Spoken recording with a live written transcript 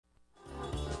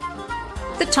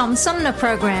The Tom Sumner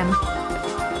Program.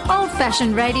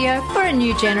 Old-fashioned radio for a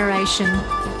new generation.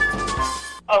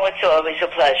 Oh, it's always a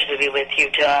pleasure to be with you,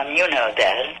 Tom. You know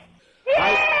that.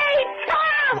 Yay,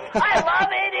 Tom! I love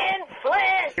it in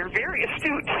Flint! You're very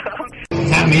astute, Tom.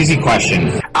 Tom, easy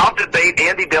question. I'll debate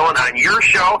Andy Dillon on your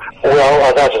show.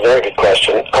 Well, that's a very good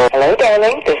question. Hello,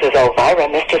 darling. This is Elvira,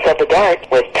 Mistress of the Dark,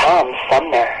 with Tom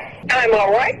Sumner. I'm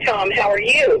all right, Tom. How are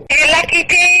you? You lucky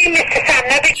day, Mr.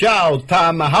 Sumner. Ciao,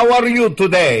 Tom. How are you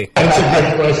today? That's a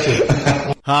good question.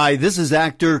 Hi, this is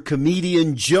actor,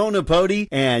 comedian Joe Napodi,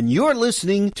 and you're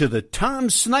listening to the Tom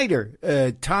Smothers.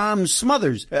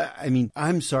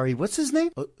 I'm sorry, what's his name?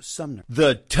 Sumner.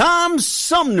 The Tom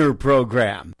Sumner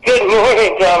Program. Good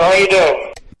morning, Tom. How you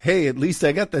doing? Hey, at least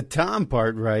I got the Tom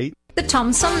part right. The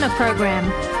Tom Sumner Program.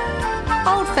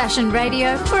 Old-fashioned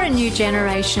radio for a new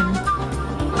generation.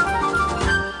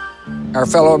 Our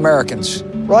fellow Americans.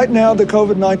 Right now, the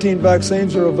COVID-19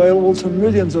 vaccines are available to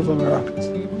millions of Americans.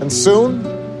 And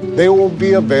soon, they will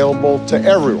be available to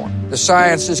everyone. The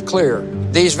science is clear.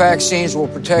 These vaccines will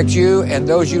protect you and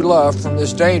those you love from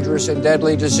this dangerous and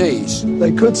deadly disease.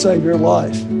 They could save your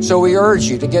life. So we urge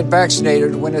you to get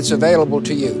vaccinated when it's available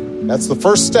to you. That's the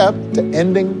first step to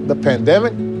ending the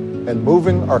pandemic and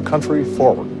moving our country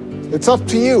forward. It's up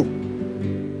to you.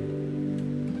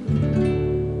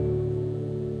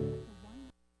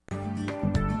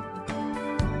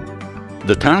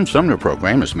 The Tom Sumner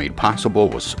Program is made possible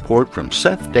with support from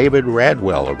Seth David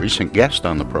Radwell, a recent guest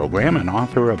on the program and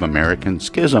author of American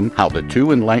Schism, How the Two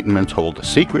Enlightenments Hold the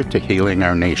Secret to Healing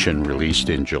Our Nation, released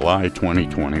in July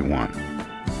 2021.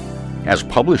 As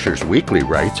Publishers Weekly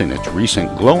writes in its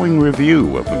recent glowing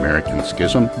review of American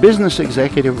Schism, business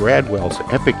executive Radwell's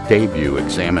epic debut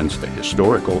examines the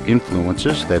historical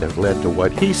influences that have led to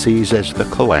what he sees as the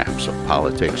collapse of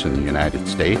politics in the United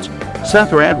States.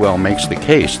 Seth Radwell makes the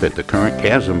case that the current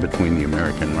chasm between the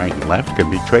American right and left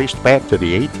can be traced back to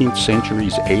the 18th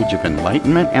century's Age of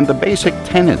Enlightenment and the basic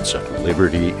tenets of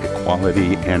liberty,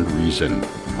 equality, and reason.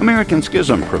 American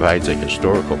Schism provides a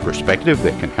historical perspective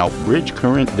that can help bridge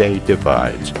current-day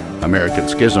divides. American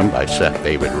Schism by Seth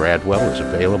David Radwell is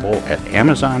available at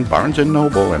Amazon, Barnes &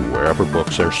 Noble, and wherever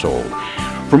books are sold.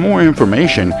 For more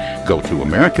information, go to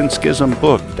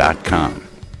AmericanSchismBook.com.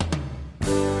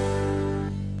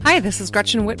 Hi, this is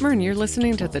Gretchen Whitmer, and you're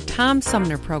listening to the Tom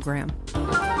Sumner Program.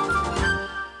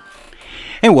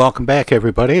 And welcome back,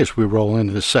 everybody, as we roll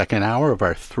into the second hour of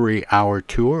our 3-hour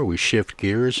tour. We shift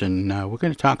gears, and we're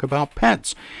going to talk about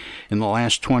pets. In the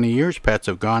last 20 years, pets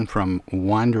have gone from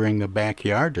wandering the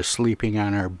backyard to sleeping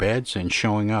on our beds and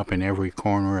showing up in every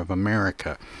corner of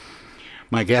America.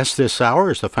 My guest this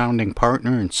hour is the founding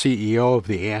partner and CEO of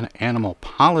the Animal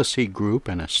Policy Group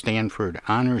and a Stanford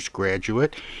Honors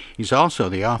graduate. He's also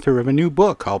the author of a new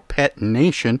book called Pet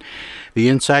Nation, the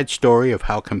inside story of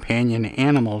how companion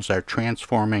animals are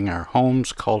transforming our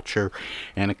homes, culture,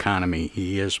 and economy.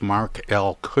 He is Mark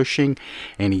L. Cushing,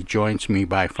 and he joins me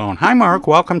by phone. Hi, Mark.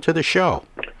 Welcome to the show.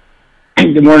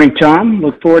 Good morning, Tom.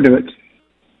 Look forward to it.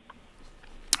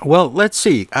 Well, let's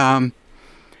see.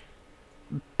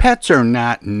 Pets are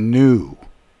not new.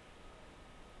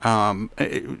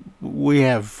 We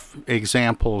have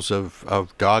examples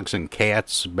of dogs and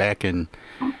cats back in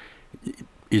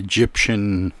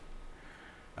Egyptian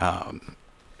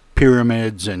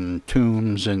pyramids and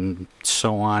tombs and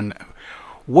so on.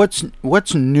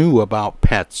 What's new about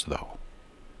pets, though?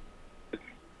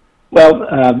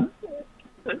 Well,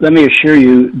 let me assure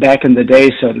you, back in the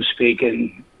day, so to speak,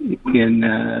 in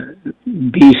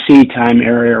BC time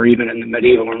area, or even in the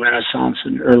medieval and Renaissance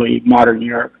and early modern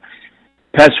Europe,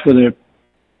 pets were the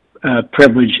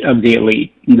privilege of the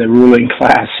elite, the ruling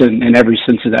class in every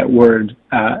sense of that word,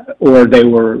 or they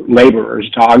were laborers.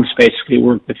 Dogs basically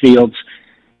worked the fields.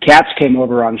 Cats came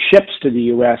over on ships to the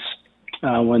U.S.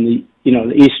 When the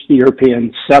East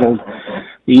Europeans settled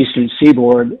the eastern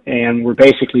seaboard and were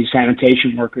basically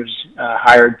sanitation workers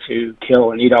hired to kill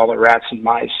and eat all the rats and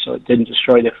mice so it didn't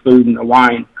destroy the food and the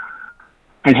wine,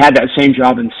 and had that same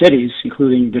job in cities,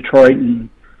 including Detroit and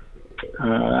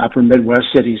upper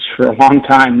Midwest cities, for a long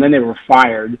time. Then they were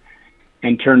fired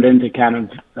and turned into kind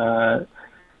of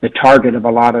the target of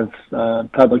a lot of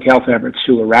public health efforts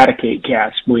to eradicate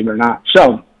cats, believe it or not.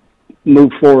 So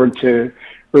move forward to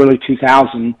early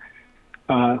 2000,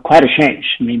 quite a change.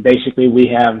 I mean, basically we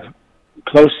have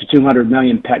close to 200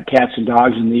 million pet cats and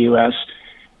dogs in the U.S.,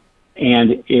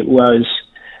 and it was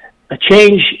a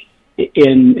change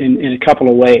in a couple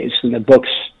of ways, and the book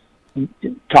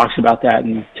talks about that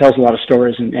and tells a lot of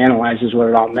stories and analyzes what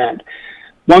it all meant.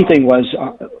 One thing was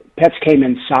pets came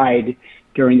inside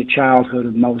during the childhood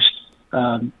of most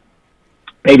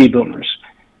baby boomers,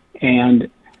 and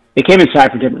they came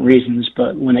inside for different reasons,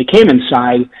 but when they came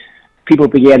inside, people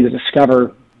began to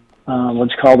discover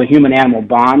what's called the human-animal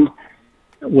bond,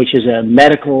 which is a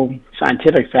medical,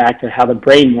 scientific fact of how the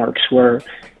brain works, where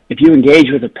if you engage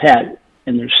with a pet,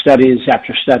 and there's studies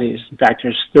after studies, in fact,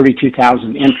 there's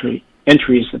 32,000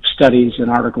 entries of studies and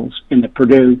articles in the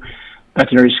Purdue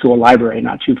Veterinary School Library,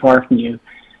 not too far from you.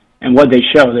 And what they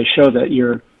show that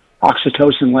your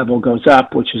oxytocin level goes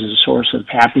up, which is a source of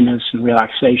happiness and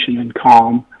relaxation and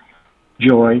calm,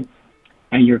 joy,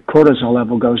 and your cortisol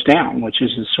level goes down, which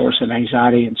is a source of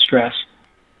anxiety and stress.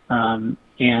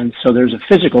 And so there's a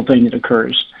physical thing that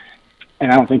occurs.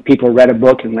 And I don't think people read a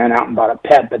book and ran out and bought a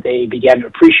pet, but they began to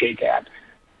appreciate that,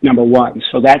 number one.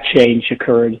 So that change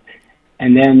occurred.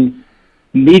 And then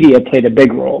media played a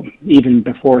big role, even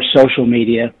before social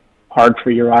media. Hard for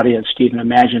your audience to even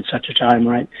imagine such a time,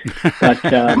 right?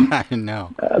 But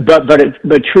no.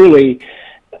 But truly,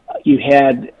 you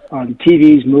had on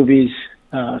TVs, movies,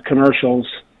 commercials.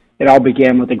 It all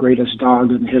began with the greatest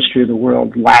dog in the history of the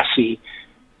world, Lassie,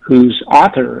 whose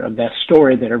author of that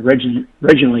story that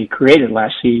originally created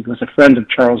Lassie was a friend of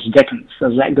Charles Dickens. So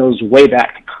that goes way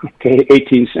back,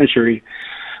 18th century.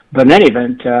 But in any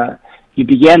event, you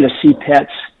began to see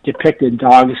pets depicted,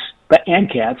 dogs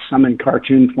and cats, some in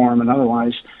cartoon form and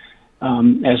otherwise,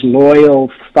 as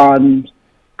loyal, fun,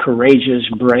 courageous,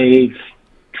 brave,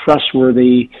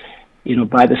 trustworthy,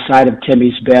 by the side of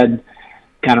Timmy's bed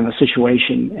kind of a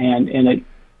situation. And it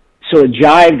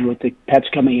jived with the pets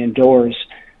coming indoors.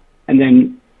 And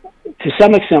then to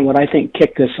some extent, what I think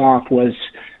kicked this off was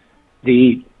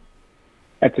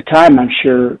at the time, I'm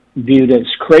sure, viewed as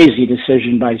crazy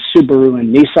decision by Subaru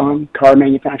and Nissan car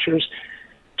manufacturers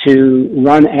to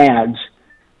run ads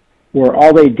where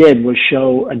all they did was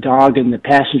show a dog in the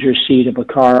passenger seat of a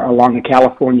car along a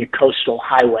California coastal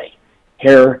highway,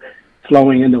 hair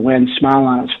flowing in the wind, smile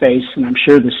on its face. And I'm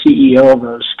sure the CEO of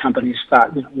those companies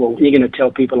thought, well, what are you going to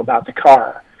tell people about the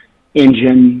car,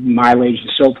 engine, mileage,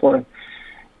 and so forth?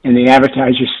 And the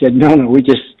advertiser said, no,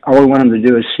 all we want them to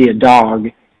do is see a dog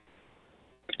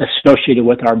associated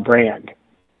with our brand.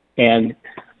 And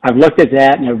I've looked at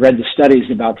that and I've read the studies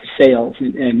about the sales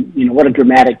and what a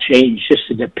dramatic change just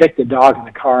to depict the dog in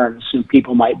the car and assume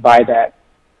people might buy that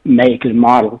make and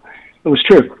model. It was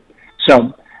true.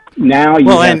 So now you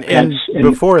have and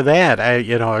before that, I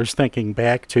was thinking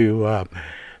back to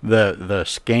the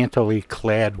scantily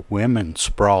clad women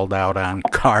sprawled out on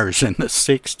cars in the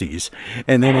 60s,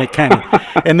 and then it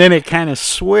kind of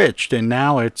switched, and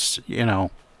now it's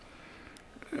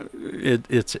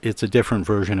it's a different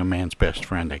version of man's best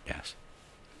friend, I guess.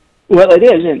 Well, it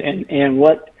is, and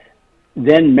what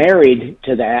then married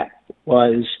to that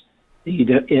was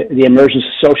the emergence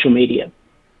of social media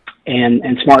and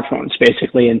smartphones,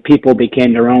 basically, and people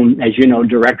became their own, as you know,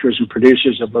 directors and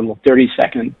producers of little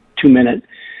 30-second, 2-minute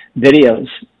videos.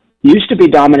 Used to be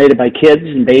dominated by kids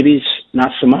and babies,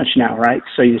 not so much now, right?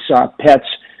 So you saw pets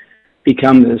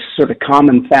become this sort of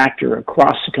common factor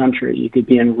across the country. You could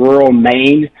be in rural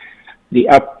Maine, the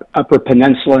upper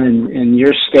peninsula in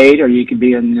your state, or you could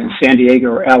be in San Diego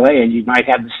or LA, and you might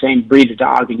have the same breed of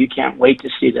dog, and you can't wait to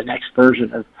see the next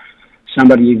version of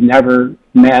somebody you've never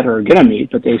met or are going to meet,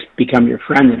 but they become your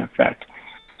friend in effect.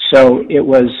 So it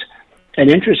was an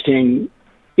interesting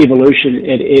evolution.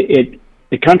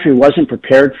 The country wasn't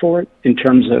prepared for it in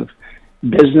terms of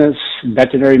business,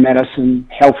 veterinary medicine,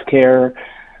 healthcare,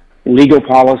 legal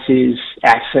policies,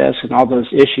 access, and all those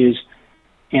issues.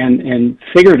 And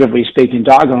figuratively speaking,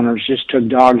 dog owners just took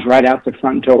dogs right out the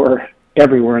front door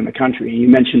everywhere in the country. You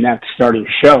mentioned that at the start of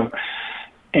the show.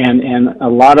 And a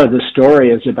lot of the story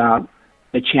is about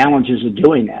the challenges of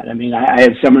doing that. I mean, I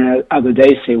had someone the other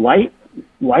day say, why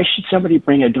should somebody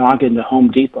bring a dog into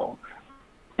Home Depot?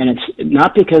 And it's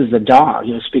not because of the dog,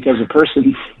 it's because the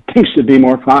person thinks it'd be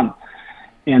more fun,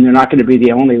 and they're not going to be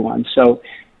the only one. So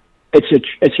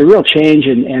it's a real change,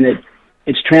 and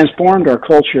it's transformed our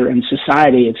culture and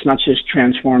society. It's not just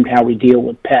transformed how we deal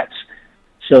with pets.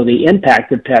 So the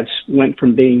impact of pets went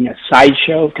from being a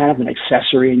sideshow, kind of an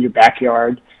accessory in your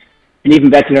backyard, and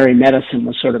even veterinary medicine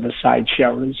was sort of a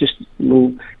sideshow. It was just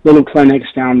little clinics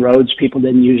down roads people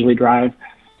didn't usually drive.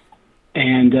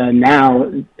 And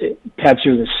now pets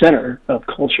are the center of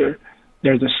culture.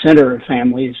 They're the center of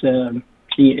families. And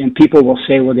people will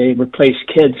say, well, they replace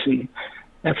kids, and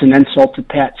that's an insult to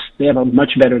pets. They have a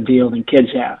much better deal than kids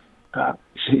have.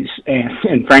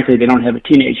 And frankly, they don't have a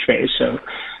teenage phase. So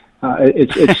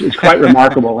it's quite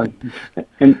remarkable.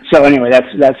 And so anyway,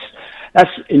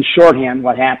 that's in shorthand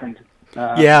what happened.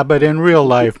 Yeah, but in real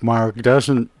life, Mark,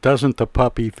 doesn't the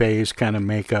puppy phase kind of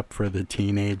make up for the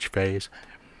teenage phase?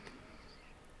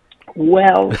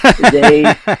 Well,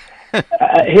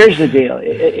 Here's the deal.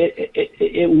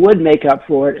 It would make up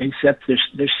for it, except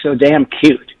they're so damn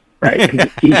cute, right?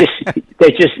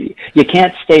 You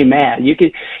can't stay mad. You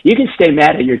can stay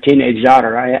mad at your teenage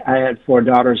daughter. I had 4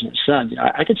 daughters and a son.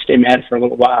 I could stay mad for a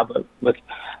little while, but with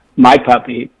my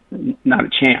puppy, not a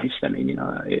chance. I mean,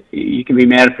 you can be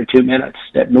mad for 2 minutes,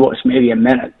 at most, maybe a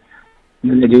minute.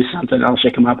 And then they do something else,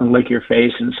 they come up and lick your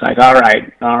face, and it's like, all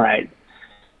right.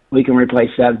 We can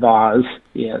replace that vase.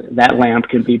 Yeah, that lamp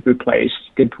can be replaced.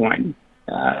 Good point.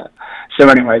 So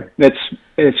anyway,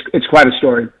 it's quite a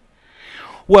story.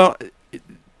 Well,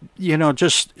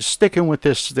 just sticking with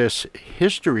this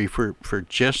history for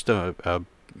just a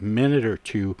minute or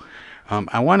two,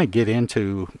 I want to get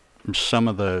into some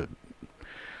of the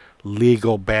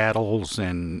legal battles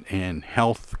and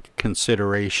health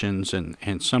considerations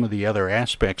and some of the other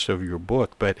aspects of your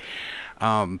book. But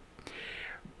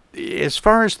as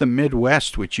far as the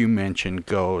Midwest, which you mentioned,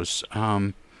 goes,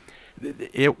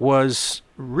 it was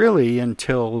really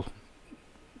until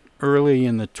early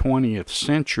in the 20th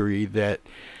century that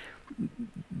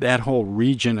whole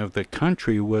region of the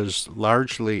country was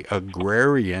largely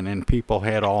agrarian, and people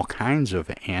had all kinds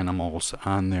of animals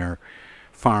on their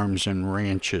farms and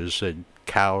ranches, and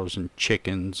cows and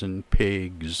chickens and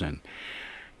pigs and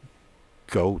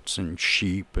goats and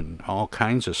sheep and all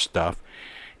kinds of stuff.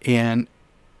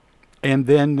 And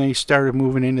then they started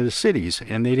moving into the cities,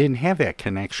 and they didn't have that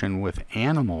connection with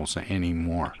animals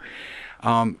anymore.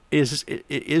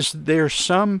 Is there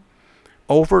some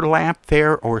overlap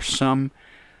there, or some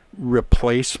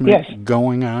replacement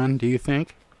going on, do you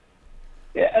think?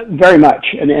 Yeah, very much.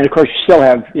 And of course, you still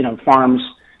have farms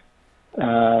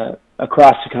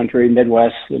across the country,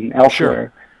 Midwest and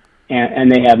elsewhere,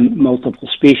 and they have multiple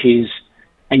species.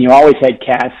 And you always had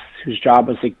cats whose job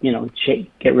was to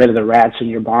get rid of the rats in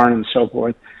your barn and so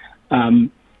forth.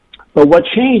 But what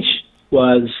changed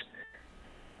was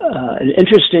an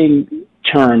interesting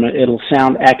term. It'll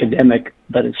sound academic,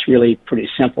 but it's really pretty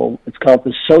simple. It's called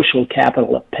the social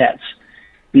capital of pets.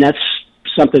 And that's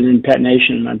something in Pet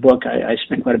Nation, in my book, I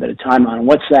spent quite a bit of time on. And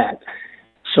what's that?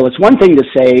 So it's one thing to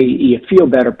say you feel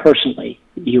better personally.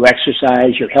 You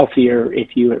exercise, you're healthier if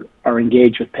you are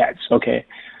engaged with pets. Okay.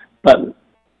 But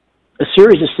a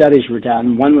series of studies were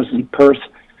done. One was in Perth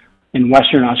in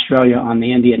Western Australia on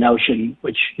the Indian Ocean,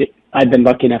 which I've been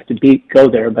lucky enough to go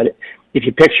there, but if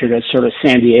you picture it, it's sort of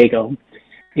San Diego.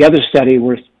 The other study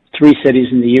were 3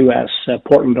 cities in the U.S.,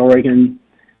 Portland, Oregon,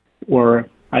 where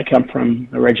I come from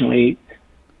originally,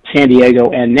 San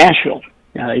Diego, and Nashville,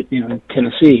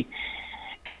 Tennessee.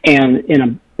 And in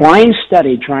a blind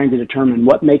study trying to determine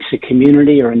what makes a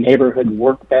community or a neighborhood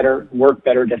work better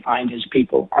defined as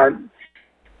people aren't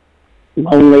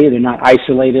lonely, they're not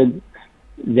isolated,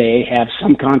 they have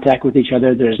some contact with each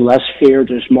other, there's less fear,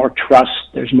 there's more trust,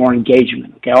 there's more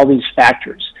engagement, okay, all these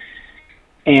factors.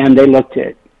 And they looked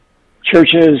at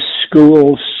churches,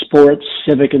 schools, sports,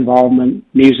 civic involvement,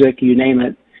 music, you name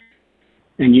it,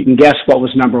 and you can guess what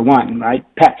was number 1, right?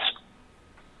 Pets,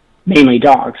 mainly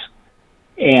dogs.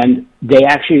 And they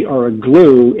actually are a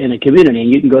glue in a community.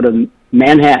 You can go to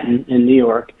Manhattan in New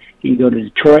York, you can go to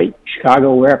Detroit,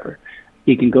 Chicago, wherever.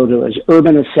 You can go to as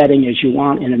urban a setting as you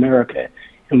want in America.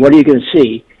 And what are you going to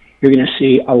see? You're going to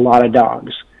see a lot of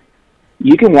dogs.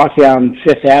 You can walk down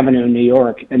Fifth Avenue in New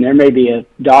York, and there may be a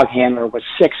dog handler with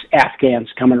 6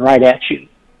 Afghans coming right at you.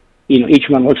 Each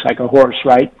one looks like a horse,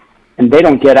 right? And they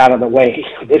don't get out of the way.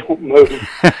 They don't move.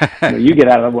 You get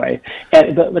out of the way.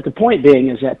 But the point being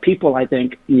is that people, I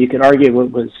think, you could argue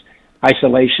it was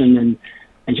isolation and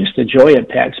just the joy of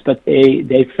pets, but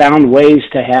they found ways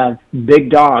to have big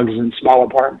dogs in small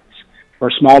apartments, or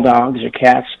small dogs or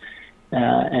cats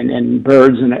and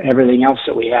birds and everything else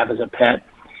that we have as a pet.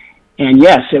 And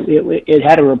yes, it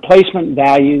had a replacement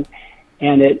value,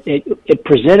 and it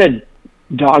presented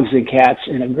dogs and cats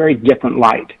in a very different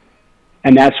light.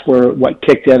 And that's what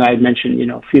kicked in, I mentioned,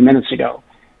 a few minutes ago,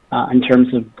 in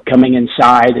terms of coming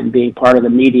inside and being part of the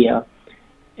media.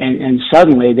 And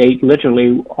suddenly they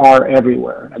literally are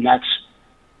everywhere. And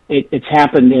it's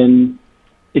happened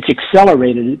it's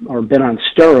accelerated or been on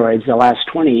steroids the last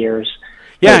 20 years.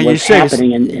 Yeah, you say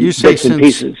happening in since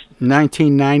pieces.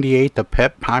 1998, the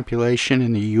pet population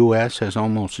in the U.S. has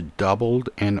almost doubled,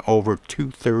 and over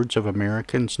 2/3 of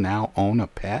Americans now own a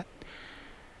pet.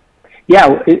 Yeah,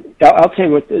 I'll tell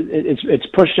you what, it's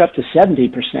pushed up to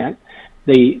 70%.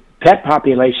 The pet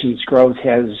population's growth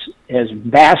has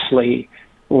vastly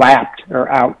lapped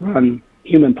or outrun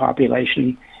human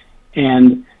population.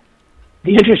 And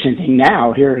the interesting thing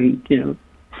now, here in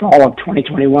fall of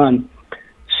 2021,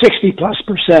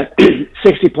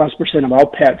 60+% of all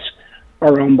pets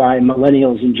are owned by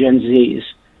millennials and Gen Zs.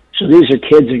 So these are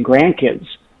kids and grandkids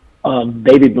of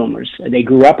baby boomers. They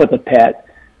grew up with a pet,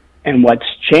 and what's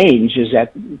changed is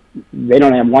that they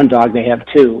don't have one dog, they have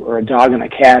two, or a dog and a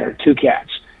cat, or two cats.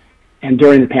 And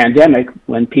during the pandemic,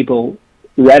 when people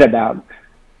read about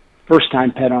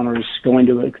first-time pet owners going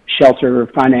to a shelter or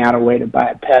finding out a way to buy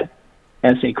a pet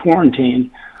as they quarantine,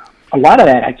 a lot of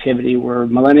that activity were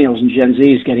millennials and Gen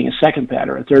Zs getting a second pet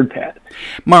or a third pet.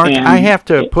 Mark, I have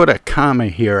to put a comma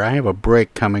here. I have a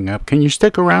break coming up. Can you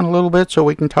stick around a little bit so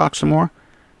we can talk some more?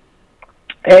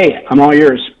 Hey, I'm all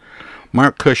yours.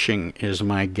 Mark Cushing is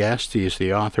my guest. He is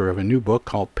the author of a new book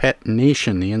called Pet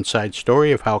Nation, the inside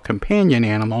story of how companion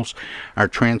animals are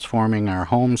transforming our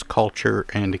homes, culture,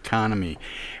 and economy.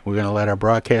 We're going to let our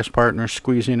broadcast partners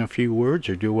squeeze in a few words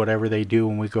or do whatever they do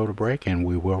when we go to break, and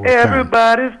we will return.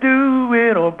 Everybody's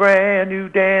doing a brand new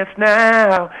dance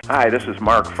now. Hi, this is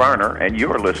Mark Farner, and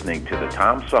you're listening to the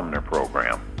Tom Sumner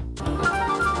Program.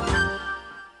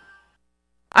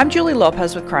 I'm Julie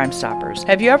Lopez with Crime Stoppers.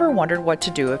 Have you ever wondered what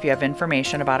to do if you have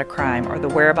information about a crime or the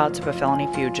whereabouts of a felony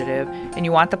fugitive and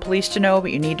you want the police to know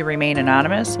but you need to remain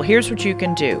anonymous? Well, here's what you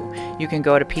can do. You can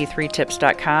go to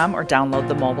p3tips.com or download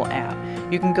the mobile app.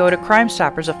 You can go to Crime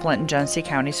Stoppers of Flint and Genesee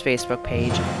County's Facebook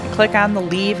page and click on the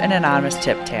Leave an Anonymous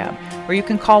Tip tab, or you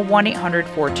can call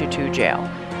 1-800-422-JAIL.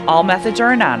 All methods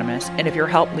are anonymous, and if your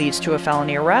help leads to a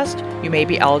felony arrest, you may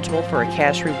be eligible for a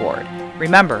cash reward.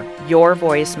 Remember, your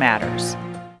voice matters.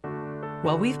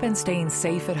 While we've been staying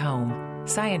safe at home,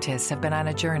 scientists have been on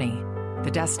a journey. The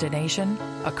destination,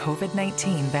 a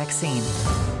COVID-19 vaccine.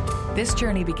 This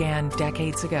journey began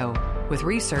decades ago with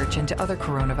research into other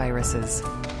coronaviruses.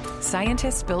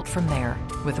 Scientists built from there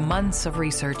with months of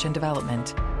research and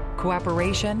development,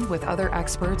 cooperation with other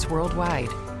experts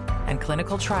worldwide, and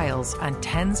clinical trials on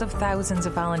tens of thousands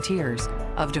of volunteers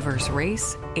of diverse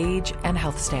race, age, and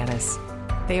health status.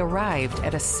 They arrived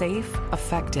at a safe,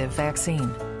 effective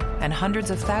vaccine, and hundreds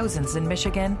of thousands in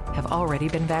Michigan have already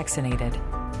been vaccinated.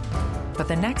 But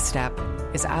the next step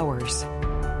is ours.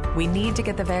 We need to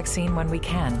get the vaccine when we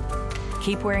can.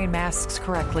 Keep wearing masks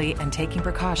correctly and taking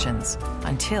precautions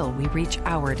until we reach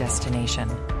our destination,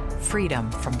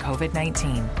 freedom from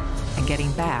COVID-19, and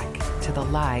getting back to the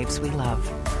lives we love.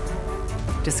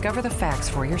 Discover the facts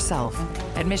for yourself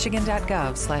at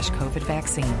michigan.gov/COVID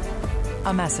vaccine.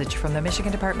 A message from the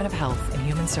Michigan Department of Health and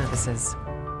Human Services.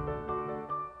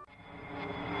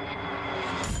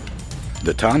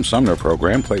 The Tom Sumner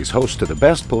Program plays host to the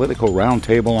best political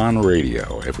roundtable on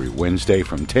radio every Wednesday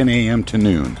from 10 a.m. to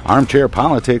noon. Armchair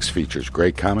Politics features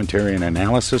great commentary and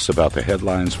analysis about the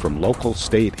headlines from local,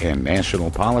 state, and national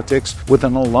politics with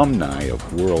an alumni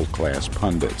of world-class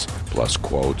pundits, plus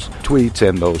quotes, tweets,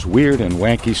 and those weird and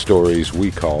wacky stories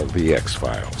we call the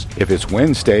X-Files. If it's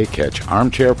Wednesday, catch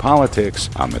Armchair Politics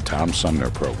on the Tom Sumner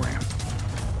Program.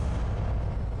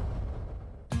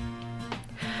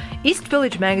 East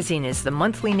Village Magazine is the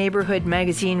monthly neighborhood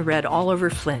magazine read all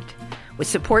over Flint. With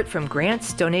support from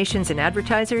grants, donations, and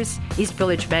advertisers, East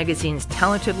Village Magazine's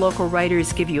talented local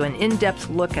writers give you an in-depth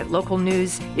look at local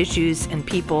news, issues, and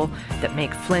people that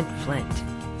make Flint, Flint.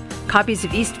 Copies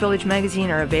of East Village Magazine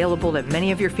are available at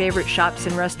many of your favorite shops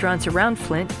and restaurants around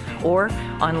Flint or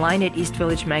online at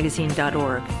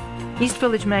eastvillagemagazine.org. East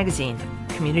Village Magazine,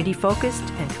 community-focused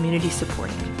and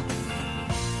community-supported.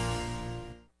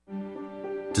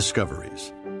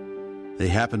 Discoveries. They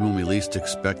happen when we least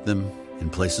expect them, in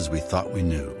places we thought we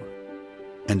knew.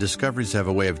 And discoveries have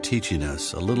a way of teaching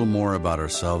us a little more about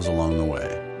ourselves along the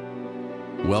way.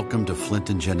 Welcome to Flint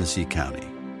and Genesee County,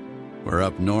 where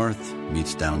up north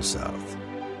meets down south.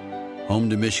 Home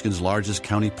to Michigan's largest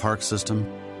county park system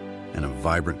and a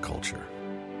vibrant culture.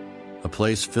 A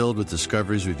place filled with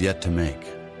discoveries we've yet to make,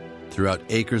 throughout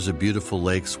acres of beautiful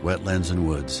lakes, wetlands, and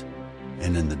woods,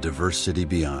 and in the diverse city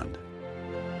beyond.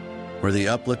 Where the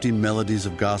uplifting melodies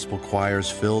of gospel choirs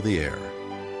fill the air,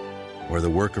 where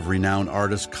the work of renowned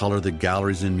artists color the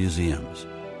galleries and museums,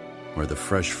 where the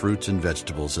fresh fruits and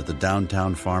vegetables at the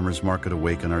downtown farmers market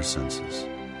awaken our senses,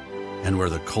 and where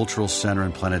the cultural center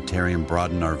and planetarium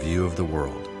broaden our view of the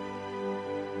world.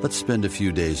 Let's spend a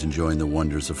few days enjoying the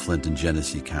wonders of Flint and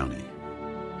Genesee County,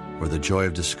 where the joy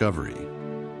of discovery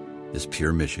is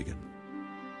pure Michigan.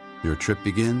 Your trip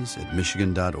begins at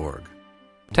michigan.org.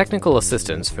 Technical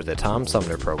assistance for the Tom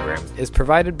Sumner Program is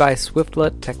provided by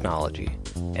Swiftlet Technology,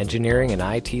 engineering and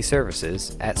IT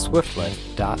services at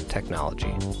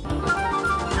swiftlet.technology.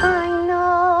 I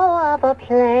know of a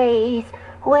place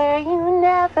where you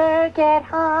never get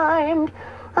harmed,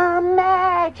 a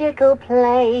magical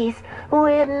place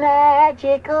with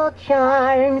magical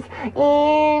charms,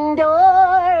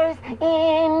 indoors,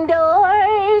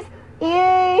 indoors,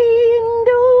 indoors.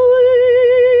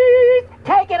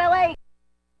 Take it away.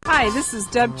 Hi, this is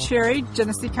Deb Cherry,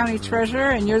 Genesee County Treasurer,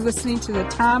 and you're listening to the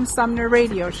Tom Sumner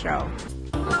Radio Show.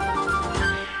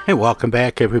 Hey, welcome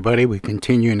back, everybody. We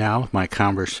continue now with my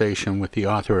conversation with the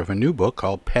author of a new book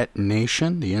called Pet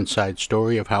Nation, the inside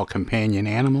story of how companion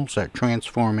animals are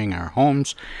transforming our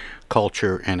homes,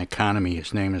 culture, and economy.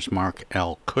 His name is Mark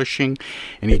L. Cushing,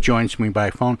 and he joins me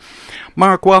by phone.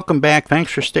 Mark, welcome back.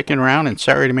 Thanks for sticking around, and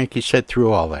sorry to make you sit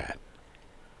through all that.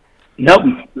 Nope.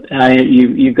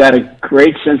 You've got a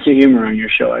great sense of humor on your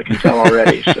show, I can tell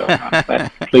already, so I'm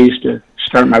pleased to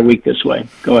start my week this way.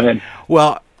 Go ahead.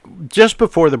 Well, just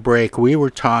before the break, we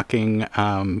were talking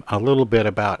a little bit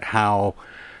about how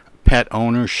pet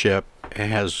ownership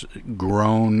has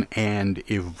grown and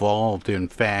evolved. In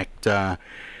fact, I've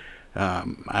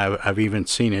even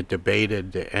seen it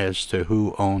debated as to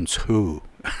who owns who,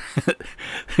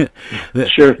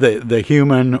 the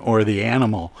human or the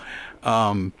animal.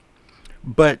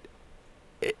 But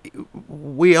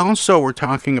we also were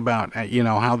talking about,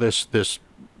 how this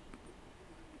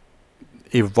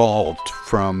evolved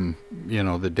from,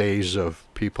 the days of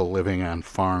people living on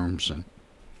farms and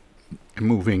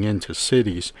moving into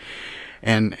cities.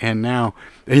 And now,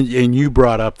 and you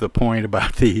brought up the point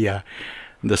about the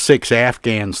 6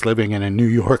 Afghans living in a New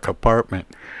York apartment.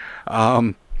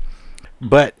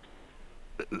 But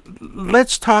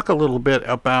let's talk a little bit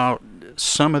about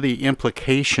some of the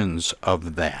implications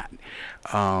of that.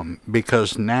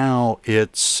 Because now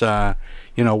it's,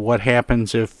 what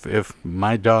happens if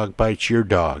my dog bites your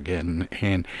dog,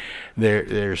 and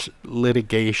there's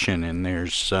litigation, and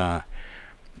there's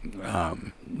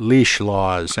leash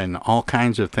laws, and all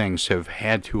kinds of things have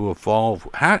had to evolve.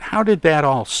 How did that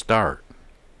all start?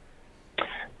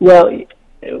 Well,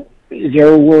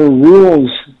 there were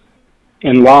rules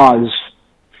and laws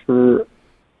for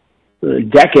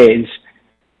decades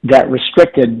that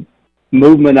restricted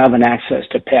movement of and access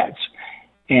to pets.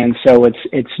 And so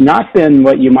it's not been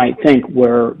what you might think,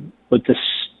 where with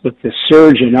the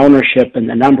surge in ownership and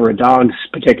the number of dogs,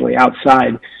 particularly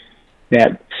outside,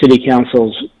 that city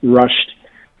councils rushed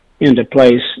into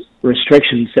place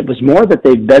restrictions. It was more that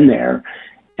they've been there,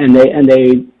 and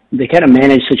they kind of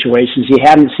manage situations. You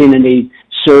haven't seen any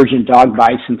surge in dog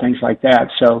bites and things like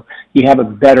that. So you have a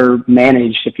better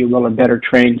managed, if you will, a better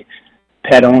trained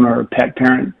pet owner or pet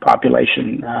parent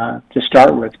population to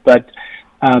start with. But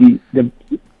the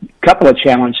couple of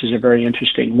challenges are very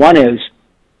interesting. One is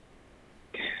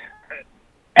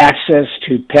access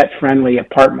to pet-friendly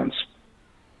apartments,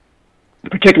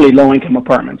 particularly low-income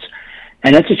apartments.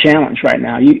 And it's a challenge right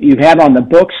now. You have on the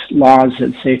books laws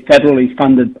that say federally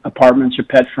funded apartments are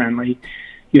pet-friendly.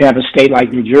 You have a state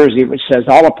like New Jersey which says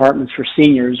all apartments for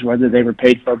seniors, whether they were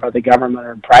paid for by the government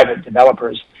or private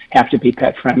developers, have to be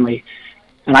pet-friendly.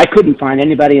 And I couldn't find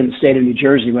anybody in the state of New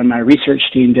Jersey when my research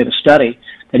team did a study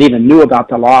that even knew about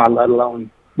the law, let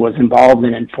alone was involved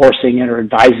in enforcing it or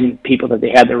advising people that they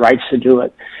had the rights to do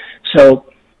it. So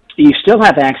you still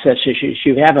have access issues.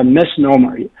 You have a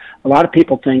misnomer. A lot of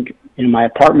people think, my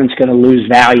apartment's going to lose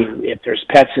value if there's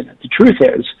pets in it. The truth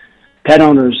is, pet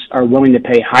owners are willing to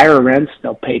pay higher rents.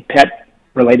 They'll pay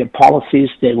pet-related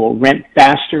policies. They will rent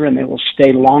faster, and they will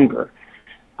stay longer.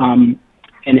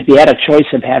 And if you had a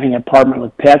choice of having an apartment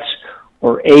with pets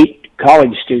or 8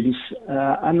 college students,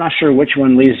 I'm not sure which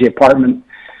one leaves the apartment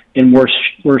in worse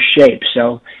shape.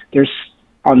 So there's,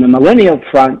 on the millennial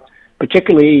front,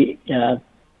 particularly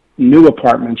new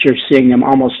apartments, you're seeing them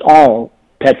almost all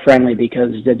pet-friendly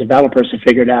because the developers have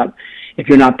figured out if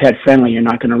you're not pet-friendly, you're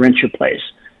not going to rent your place.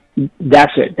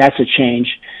 That's it. That's a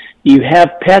change. You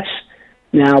have pets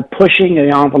now pushing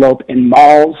the envelope in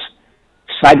malls,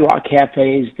 sidewalk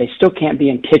cafes. They still can't be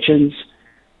in kitchens.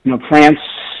 France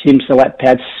seems to let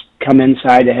pets come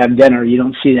inside to have dinner. You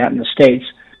don't see that in the States.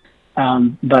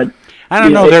 But I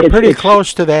don't know. They're pretty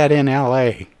close to that in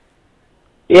L.A.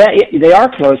 Yeah, they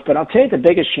are close, but I'll tell you the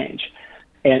biggest change.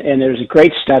 And there's a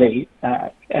great study.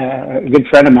 A good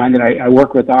friend of mine that I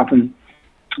work with often,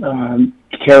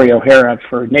 Carrie O'Hara,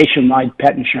 for Nationwide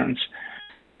Pet Insurance.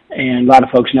 And a lot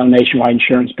of folks know Nationwide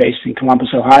Insurance based in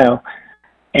Columbus, Ohio.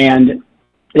 And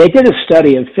they did a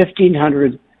study of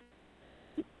 1,500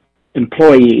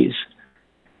 employees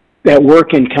that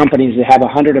work in companies that have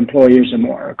 100 employees or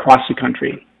more across the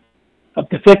country. Of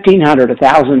the 1,500,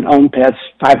 1,000 owned pets,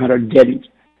 500 didn't.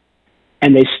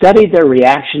 And they studied their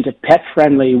reaction to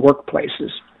pet-friendly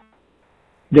workplaces.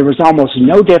 There was almost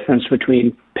no difference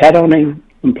between pet-owning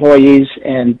employees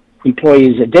and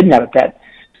employees that didn't have a pet.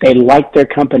 They liked their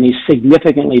company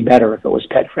significantly better if it was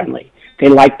pet-friendly. They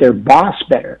liked their boss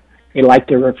better. They liked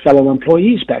their fellow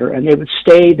employees better, and they would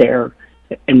stay there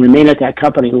and remain at that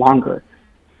company longer.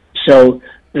 So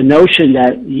the notion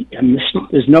that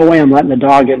there's no way I'm letting the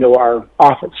dog into our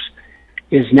office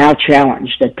is now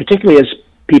challenged. That particularly as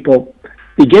people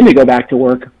begin to go back to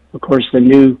work, of course, the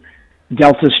new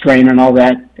Delta strain and all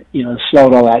that,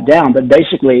 slowed all that down. But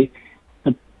basically,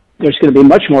 there's going to be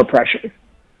much more pressure,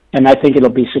 and I think it'll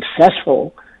be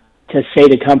successful to say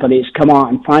to companies, "Come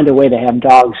on, find a way to have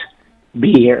dogs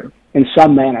be here in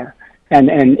some manner." And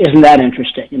isn't that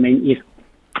interesting? I mean,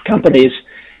 companies,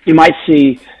 you might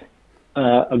see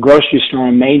a grocery store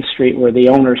on Main Street where the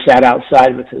owner sat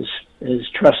outside with his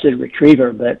trusted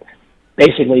retriever, but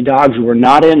basically dogs were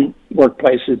not in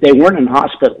workplaces. They weren't in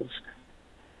hospitals,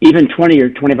 even 20 or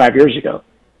 25 years ago.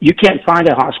 You can't find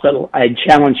a hospital, I'd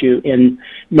challenge you, in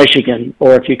Michigan,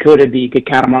 or if you could, you could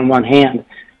count them on one hand,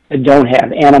 that don't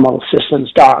have animal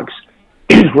assistance dogs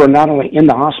who are not only in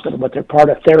the hospital, but they're part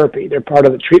of therapy, they're part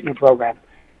of the treatment program.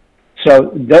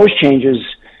 So those changes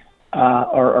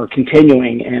are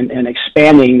continuing and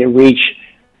expanding the reach.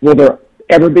 Will there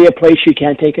ever be a place you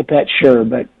can't take a pet? Sure,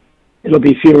 but it'll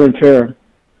be fewer and fewer,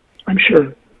 I'm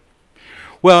sure.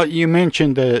 Well, you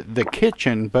mentioned the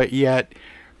kitchen, but yet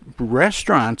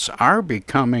restaurants are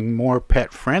becoming more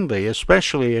pet-friendly,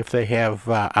 especially if they have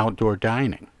outdoor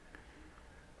dining.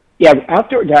 Yeah,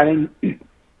 outdoor dining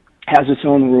has its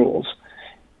own rules.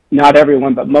 Not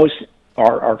everyone, but most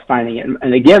are finding it.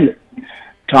 And again,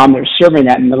 Tom, they're serving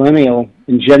that millennial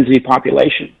and Gen Z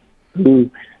population who,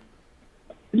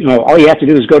 all you have to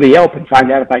do is go to Yelp and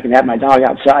find out if I can have my dog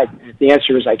outside. And if the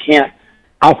answer is I can't,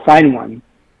 I'll find one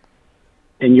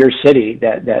in your city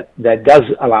that does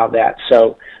allow that.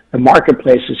 So the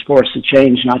marketplace is forced to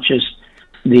change, not just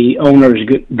the owner's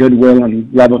goodwill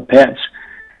and love of pets.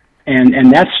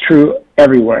 And that's true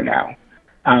everywhere now.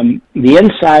 The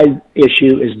inside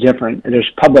issue is different. There's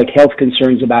public health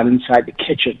concerns about inside the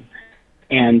kitchen,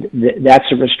 and that's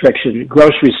a restriction.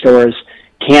 Grocery stores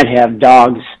can't have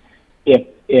dogs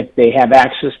if they have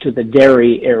access to the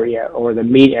dairy area or the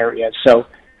meat area. So,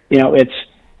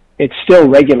 it's still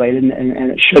regulated,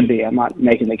 and it should be. I'm not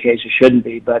making the case it shouldn't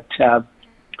be, but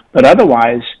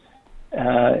otherwise,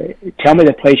 tell me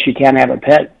the place you can't have a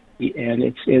pet, and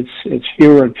it's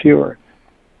fewer and fewer.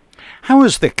 How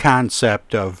has the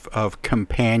concept of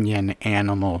companion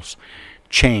animals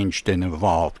changed and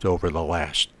evolved over the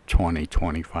last 20,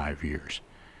 25 years?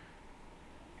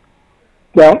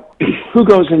 Well, who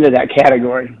goes into that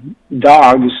category?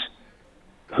 Dogs,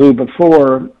 who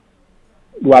before,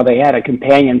 while they had a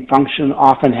companion function,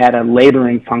 often had a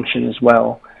laboring function as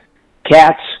well.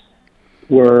 Cats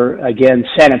were, again,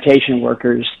 sanitation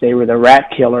workers. They were the rat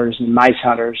killers and mice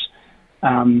hunters.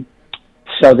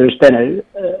 So there's been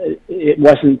it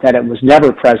wasn't that it was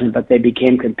never present, but they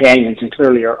became companions and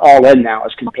clearly are all in now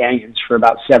as companions for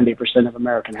about 70% of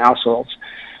American households.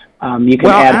 You can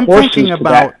add horses to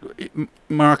that.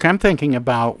 Mark, I'm thinking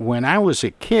about when I was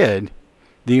a kid,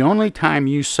 the only time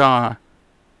you saw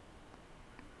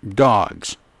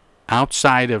dogs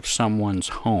outside of someone's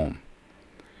home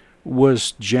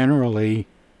was generally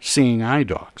seeing eye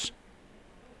dogs.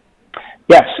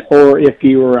 Yes, or if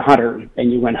you were a hunter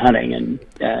and you went hunting, and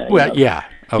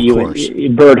of course,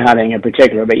 bird hunting in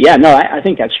particular. But yeah, no, I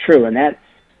think that's true, and that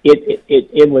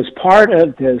it was part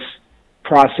of this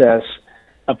process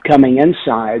of coming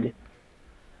inside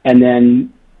and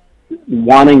then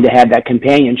wanting to have that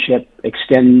companionship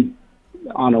extend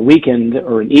on a weekend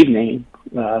or an evening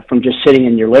from just sitting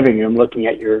in your living room looking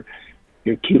at your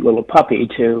cute little puppy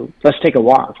to let's take a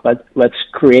walk. Let's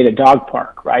create a dog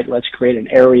park, right? Let's create an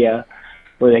area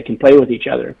where they can play with each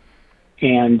other.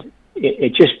 And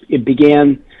it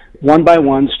began one by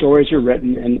one, stories are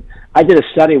written. And I did a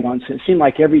study once, and it seemed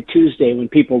like every Tuesday when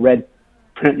people read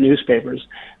print newspapers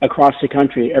across the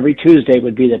country, every Tuesday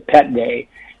would be the pet day,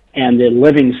 and the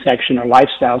living section or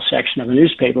lifestyle section of the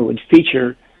newspaper would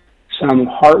feature some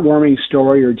heartwarming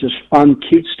story or just fun,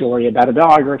 cute story about a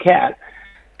dog or a cat.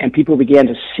 And people began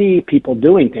to see people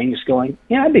doing things going,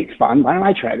 yeah, that'd be fun. Why don't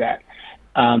I try that?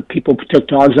 People took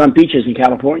dogs on beaches in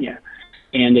California,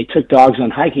 and they took dogs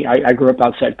on hiking. I grew up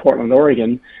outside Portland,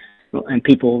 Oregon, and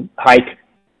people hike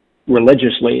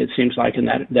religiously, it seems like, in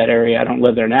that area. I don't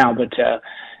live there now, but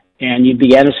and you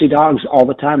began to see dogs all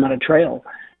the time on a trail.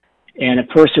 And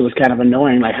at first it was kind of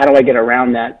annoying, like, how do I get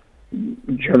around that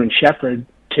German Shepherd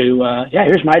to,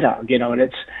 here's my dog, and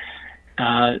it's,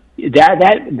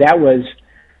 that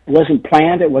wasn't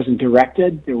planned, it wasn't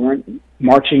directed, there weren't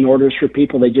marching orders for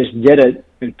people, they just did it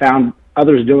and found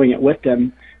others doing it with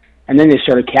them, and then they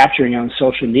started capturing it on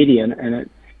social media,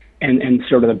 and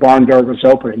sort of the barn door was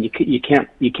open, and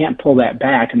you can't pull that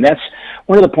back. And that's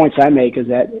one of the points I make, is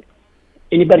that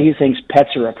anybody who thinks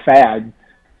pets are a fad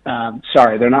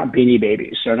Sorry, they're not Beanie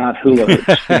Babies. They're not hula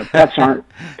hoops.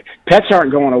 Pets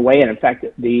aren't going away. And in fact,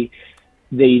 the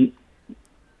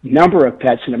number of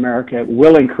pets in America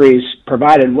will increase,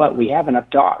 provided we have enough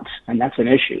dogs, and that's an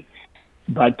issue.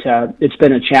 But it's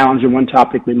been a challenge, and one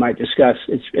topic we might discuss,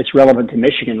 it's relevant to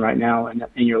Michigan right now, and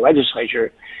in your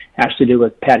legislature, has to do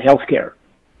with pet health care.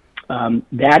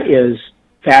 That is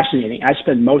fascinating. I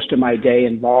spend most of my day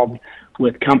involved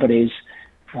with companies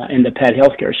in the pet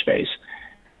healthcare space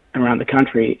around the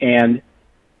country, and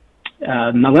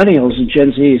millennials and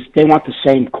Gen Zs, they want the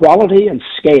same quality and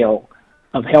scale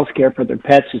of healthcare for their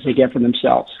pets as they get for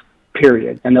themselves,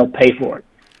 period, and they'll pay for it.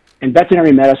 And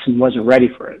veterinary medicine wasn't ready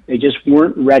for it. They just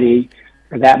weren't ready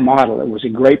for that model. It was a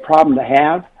great problem to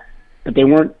have, but they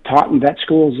weren't taught in vet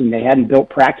schools, and they hadn't built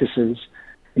practices.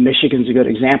 And Michigan's a good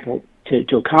example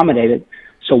to accommodate it.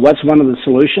 So what's one of the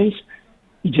solutions?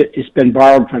 It's been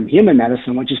borrowed from human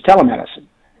medicine, which is telemedicine.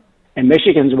 And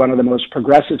Michigan's one of the most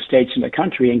progressive states in the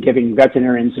country in giving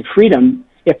veterinarians the freedom,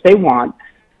 if they want,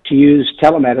 to use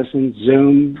telemedicine,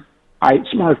 Zoom,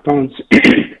 smartphones,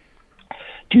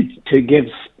 to give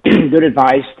good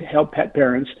advice to help pet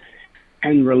parents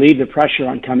and relieve the pressure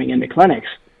on coming into clinics.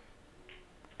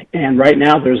 And right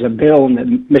now there's a bill in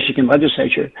the Michigan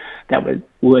legislature that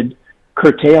would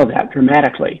curtail that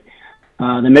dramatically.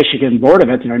 The Michigan Board of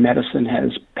Veterinary Medicine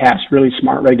has passed really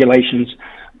smart regulations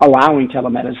allowing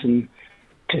telemedicine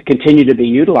to continue to be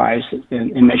utilized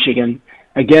in Michigan.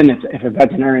 Again, if a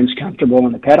veterinarian's comfortable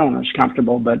and the pet owner's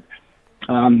comfortable, but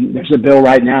there's a bill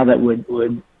right now that would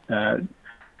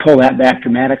pull that back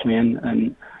dramatically,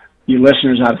 and your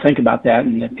listeners ought to think about that.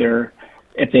 And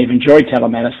if they've enjoyed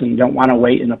telemedicine and don't want to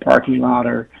wait in a parking lot,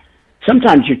 or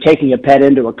sometimes you're taking a pet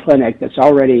into a clinic that's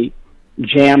already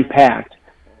jam-packed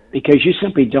because you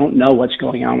simply don't know what's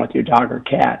going on with your dog or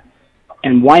cat.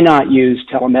 And why not use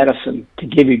telemedicine to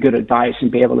give you good advice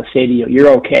and be able to say to you, you're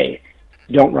okay,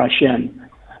 don't rush in.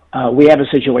 We have a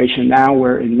situation now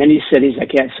where in many cities,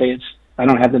 I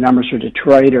don't have the numbers for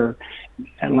Detroit or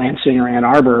Lansing or Ann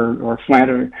Arbor or Flint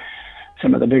or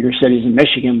some of the bigger cities in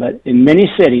Michigan, but in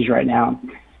many cities right now,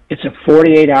 it's a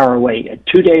 48-hour wait, a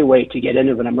 2-day wait to get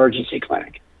into an emergency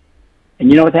clinic. And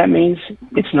you know what that means?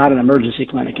 It's not an emergency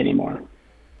clinic anymore.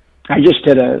 I just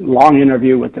did a long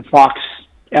interview with the Fox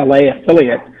LA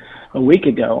affiliate a week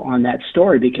ago on that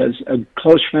story because a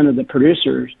close friend of the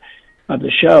producers of the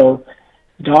show,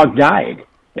 dog died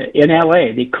in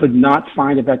LA. They could not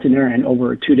find a veterinarian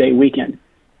over a 2-day weekend.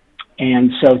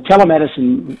 And so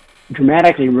telemedicine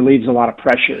dramatically relieves a lot of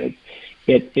pressure.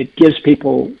 It gives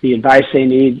people the advice they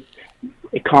need.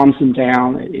 It calms them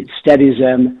down. It steadies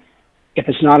them if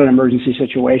it's not an emergency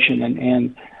situation.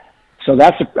 And so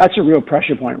that's a real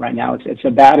pressure point right now. It's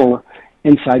a battle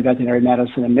inside veterinary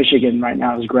medicine, and Michigan right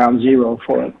now is ground zero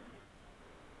for it.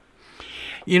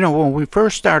 You know, when we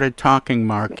first started talking,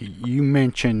 Mark, you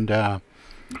mentioned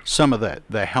some of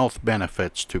the health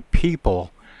benefits to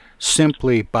people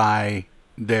simply by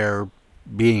their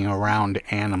being around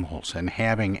animals and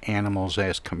having animals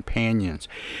as companions.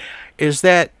 Is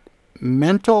that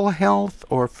mental health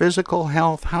or physical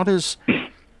health? How does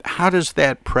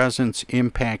that presence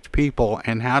impact people,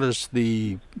 and how does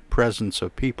the presence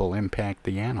of people impact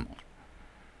the animals?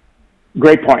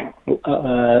 Great point.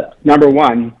 Number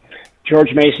one,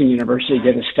 George Mason University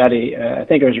did a study, I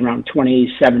think it was around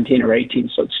 2017 or 18,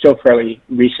 so it's still fairly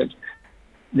recent,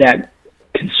 that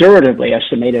conservatively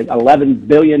estimated $11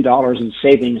 billion in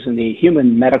savings in the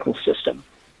human medical system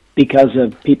because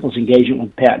of people's engagement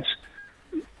with pets.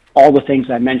 All the things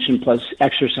I mentioned, plus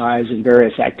exercise and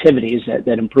various activities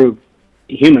that improve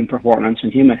human performance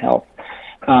and human health.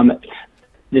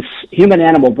 This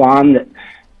human-animal bond,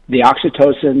 the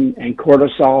oxytocin and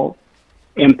cortisol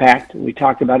impact we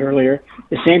talked about earlier,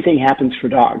 the same thing happens for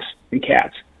dogs and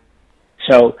cats.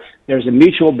 So there's a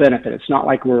mutual benefit. It's not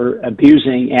like we're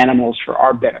abusing animals for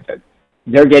our benefit.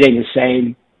 They're getting the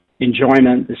same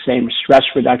enjoyment, the same stress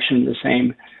reduction, the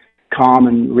same calm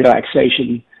and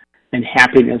relaxation and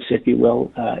happiness, if you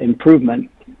will, improvement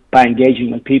by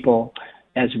engaging with people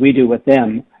as we do with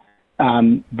them.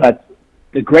 But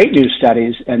the great news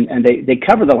studies, and they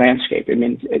cover the landscape. I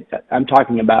mean, I'm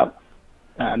talking about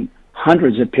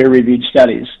hundreds of peer-reviewed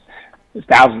studies,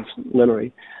 thousands,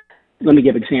 literally. Let me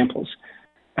give examples.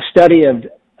 A study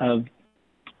of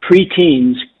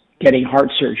preteens getting heart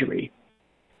surgery,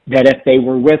 that if they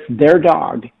were with their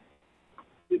dog,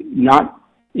 not,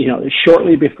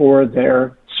 shortly before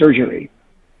their surgery,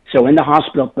 so in the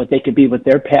hospital, but they could be with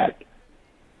their pet,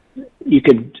 you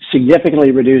could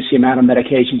significantly reduce the amount of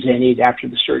medications they need after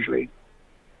the surgery.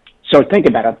 So think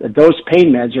about it. Those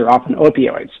pain meds are often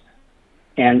opioids.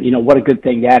 And, what a good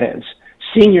thing that is.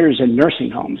 seniors in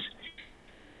nursing homes,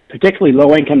 particularly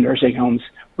low-income nursing homes,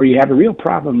 where you have a real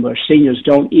problem where seniors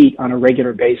don't eat on a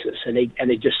regular basis and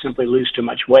they just simply lose too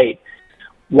much weight.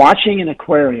 Watching an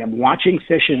aquarium, watching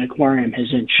fish in an aquarium has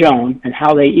been shown, and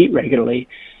how they eat regularly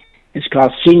has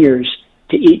caused seniors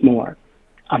to eat more.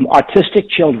 Autistic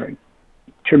children,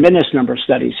 tremendous number of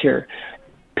studies here.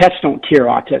 Pets don't cure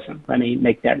autism. Let me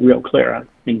make that real clear. I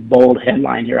mean, bold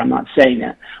headline here. I'm not saying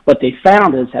that. What they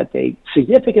found is that they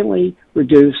significantly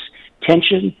reduce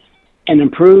tension and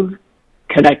improve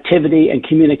connectivity and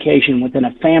communication within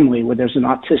a family where there's an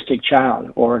autistic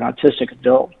child or an autistic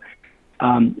adult,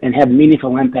 and have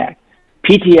meaningful impact.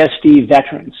 PTSD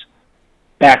veterans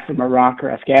back from Iraq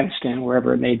or Afghanistan,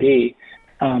 wherever it may be,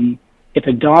 if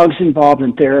a dog's involved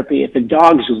in therapy, if a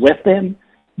dog's with them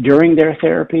during their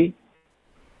therapy,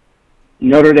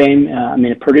 Notre Dame,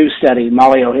 a Purdue study,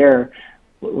 Molly O'Hare,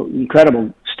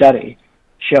 incredible study,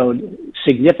 showed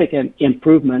significant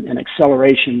improvement and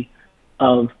acceleration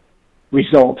of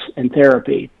results in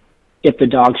therapy if the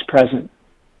dog's present.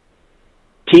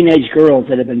 Teenage girls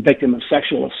that have been victims of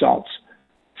sexual assaults,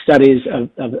 studies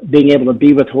of being able to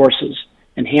be with horses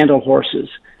and handle horses,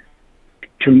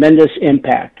 tremendous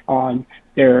impact on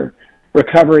their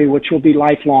recovery, which will be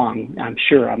lifelong, I'm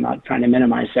sure. I'm not trying to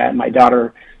minimize that. My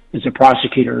daughter is a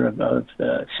prosecutor of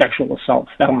sexual assault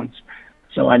felons,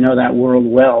 so I know that world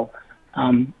well.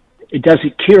 It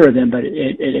doesn't cure them, but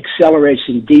it accelerates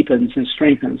and deepens and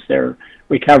strengthens their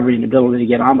recovery and ability to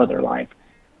get on with their life.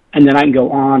 And then I can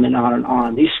go on and on and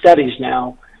on. These studies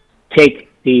now take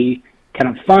the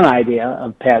kind of fun idea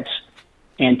of pets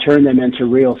and turn them into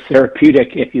real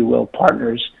therapeutic, if you will,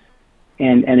 partners.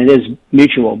 And it is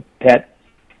mutual, pet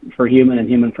for human and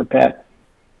human for pet.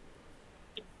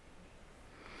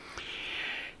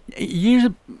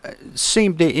 You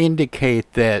seem to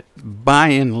indicate that, by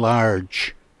and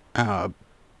large,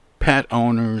 pet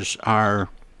owners are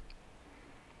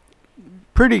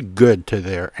pretty good to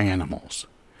their animals.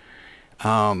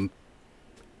 By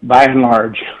and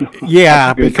large.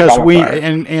 Yeah, because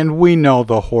we know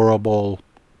the horrible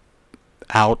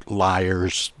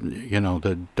outliers,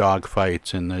 the dog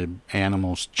fights and the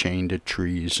animals chained to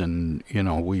trees, and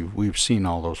we've seen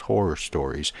all those horror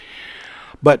stories.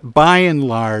 But by and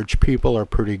large, people are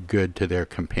pretty good to their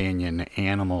companion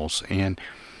animals. And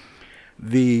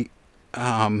the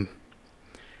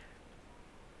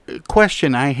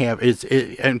question I have is,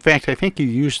 in fact, I think you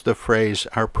used the phrase,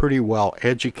 are pretty well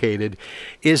educated.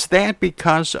 Is that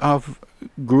because of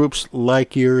groups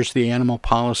like yours, the Animal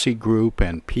Policy Group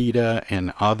and PETA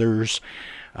and others,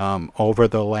 over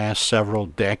the last several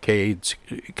decades,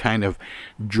 kind of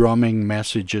drumming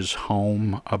messages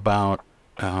home about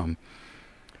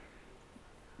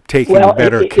taking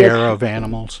better care of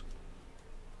animals?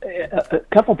 A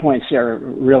couple points there are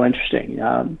real interesting.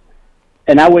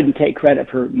 And I wouldn't take credit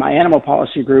for my Animal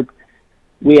Policy Group.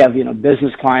 We have,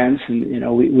 business clients, and,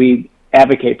 we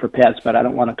advocate for pets, but I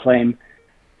don't want to claim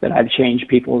that I've changed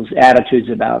people's attitudes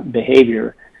about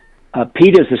behavior.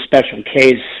 PETA is a special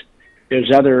case.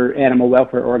 There's other animal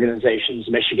welfare organizations,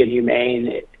 Michigan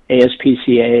Humane,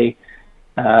 ASPCA,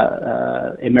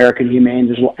 American Humane.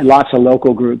 There's lots of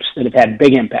local groups that have had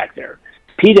big impact there.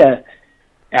 PETA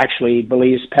actually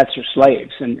believes pets are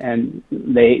slaves, and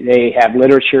they have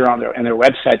literature on their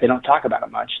website. They don't talk about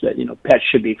it much, that pets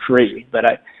should be free.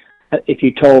 But if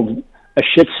you told a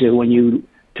Shih Tzu when you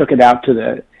took it out to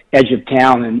the edge of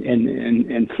town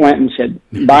in Flint and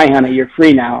said, "Bye, honey, you're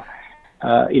free now,"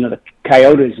 the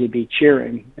coyotes would be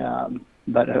cheering.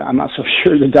 But I'm not so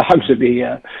sure the dogs would be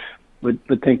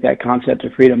would think that concept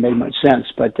of freedom made much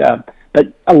sense. But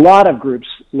a lot of groups,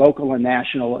 local and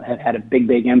national, have had a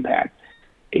big impact.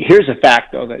 Here's a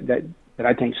fact, though, that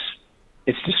I think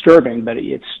it's disturbing, but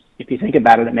if you think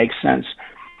about it, it makes sense.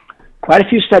 Quite a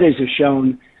few studies have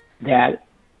shown that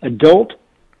adult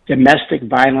domestic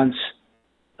violence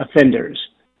offenders,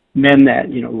 men that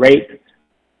rape,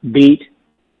 beat,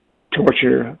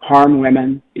 torture, harm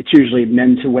women, it's usually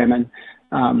men to women,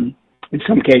 in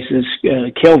some cases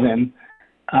kill them,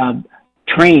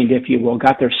 trained, if you will,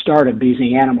 got their start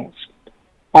abusing animals,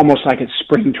 almost like it's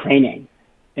spring training.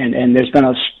 And there's been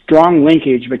a strong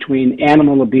linkage between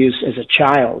animal abuse as a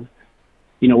child,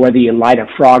 whether you light a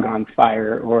frog on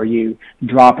fire or you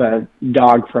drop a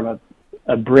dog from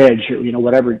a bridge or,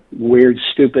 whatever weird,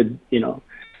 stupid,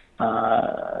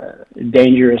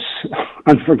 dangerous,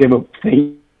 unforgivable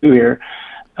thing you hear,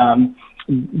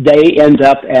 they end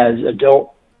up as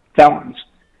adult felons,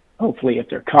 hopefully, if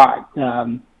they're caught.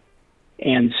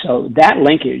 And so that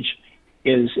linkage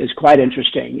is quite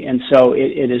interesting. And so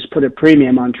it has put a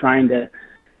premium on trying to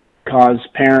cause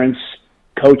parents,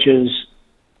 coaches,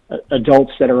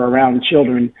 adults that are around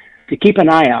children to keep an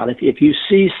eye out. If you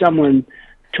see someone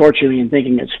torturing and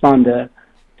thinking it's fun to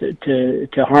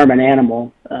harm an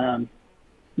animal,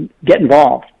 get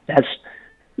involved.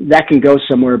 That can go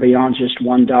somewhere beyond just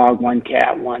one dog, one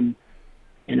cat, one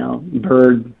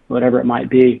bird, whatever it might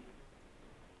be.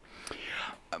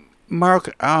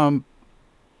 Mark,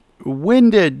 when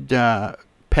did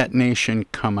Pet Nation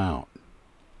come out?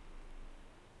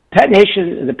 Pet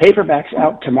Nation, the paperback's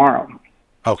out tomorrow.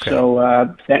 Okay.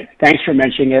 So thanks for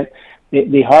mentioning it.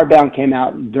 The hardbound came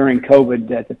out during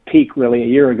COVID at the peak, really, a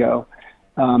year ago.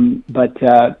 But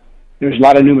there's a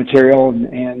lot of new material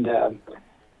and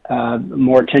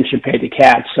more attention paid to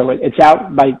cats. So it's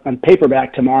out on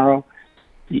paperback tomorrow.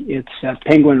 It's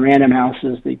Penguin Random House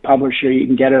is the publisher. You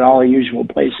can get it all the usual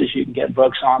places. You can get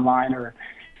books online, or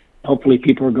hopefully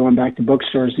people are going back to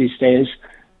bookstores these days.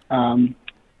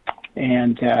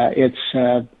 It's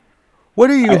what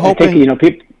are you hoping? I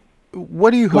think,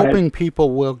 what are you hoping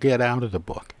people will get out of the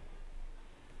book?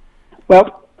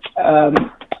 Well,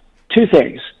 two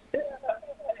things.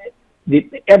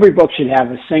 Every book should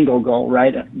have a single goal,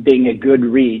 right, of being a good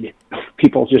read.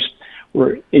 People just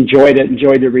enjoyed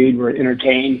the read, were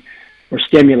entertained, were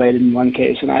stimulated in one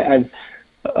case. And I've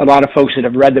a lot of folks that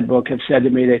have read the book have said to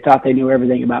me they thought they knew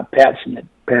everything about pets, and that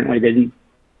apparently they didn't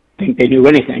think they knew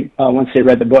anything once they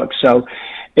read the book. So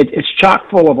it's chock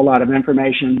full of a lot of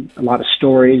information, a lot of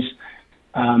stories,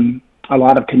 a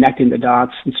lot of connecting the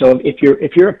dots. And so if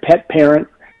you're a pet parent,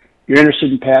 you're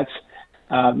interested in pets,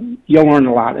 you'll learn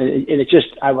a lot. And it just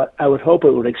I would hope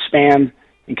it would expand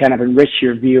and kind of enrich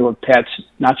your view of pets,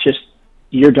 not just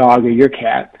your dog or your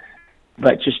cat,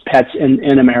 but just pets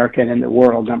in America and in the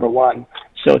world, number one.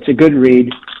 So it's a good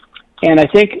read. And I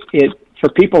think for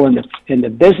people in the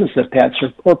business of pets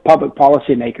or public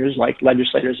policymakers like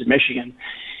legislators in Michigan,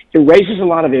 it raises a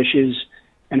lot of issues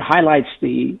and highlights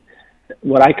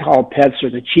what I call pets are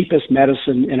the cheapest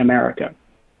medicine in America.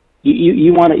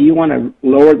 You want to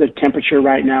lower the temperature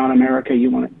right now in America. You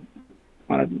want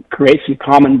to create some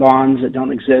common bonds that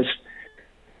don't exist.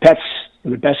 Pets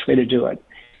are the best way to do it.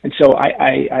 And so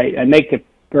I make the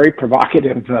very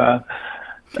provocative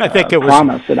I think it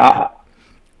promise that I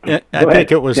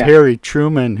think it was Harry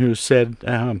Truman who said,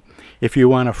 "If you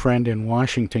want a friend in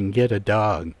Washington, get a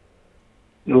dog."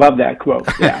 Love that quote.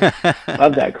 Yeah,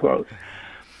 love that quote.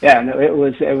 Yeah, no, it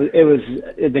was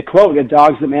the quote. "A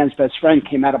dog's the man's best friend"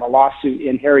 came out of a lawsuit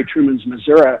in Harry Truman's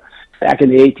Missouri back in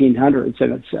the 1800s,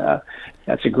 and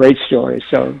that's a great story.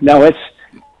 So no,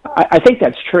 I think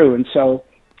that's true, and so.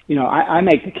 I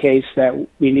make the case that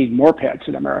we need more pets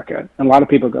in America. And a lot of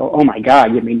people go, "Oh my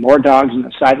God, you mean more dogs on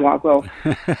the sidewalk?" Well,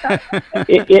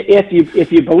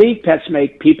 if you believe pets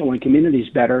make people and communities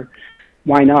better,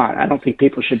 why not? I don't think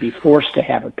people should be forced to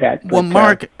have a pet. Well,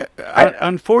 Mark,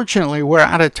 unfortunately, we're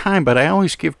out of time, but I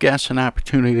always give guests an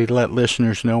opportunity to let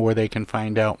listeners know where they can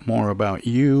find out more about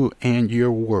you and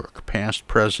your work, past,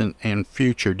 present, and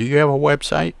future. Do you have a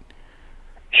website?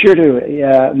 Sure do.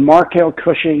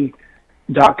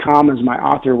 Cushing.com is my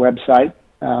author website.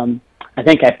 I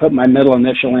think I put my middle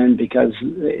initial in because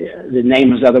the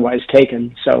name was otherwise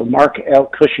taken. So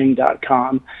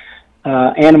marklcushing.com.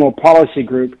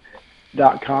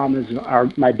 Animalpolicygroup.com is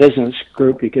my business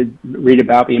group. You could read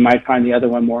about me. You might find the other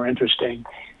one more interesting.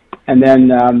 And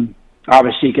then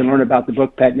obviously you can learn about the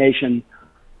book Pet Nation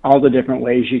all the different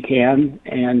ways you can.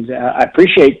 And I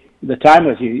appreciate the time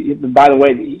with you. By the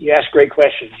way, you asked great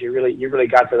questions. You really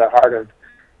got to the heart of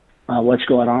what's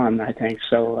going on, I think.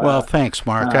 So. Well, thanks,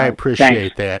 Mark. I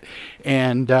appreciate that.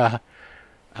 And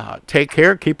take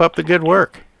care. Keep up the good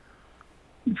work.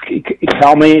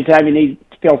 Call me anytime you need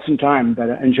to fill some time, but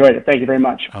enjoyed it. Thank you very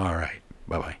much. All right.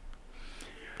 Bye-bye.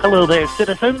 Hello there,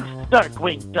 citizens.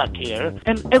 Darkwing Duck here,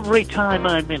 and every time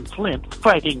I'm in Flint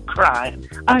fighting crime,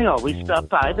 I always stop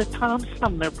by the Tom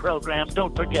Sumner program.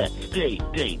 Don't forget, stay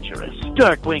dangerous.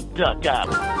 Darkwing Duck out.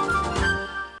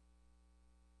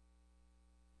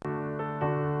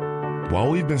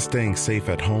 While we've been staying safe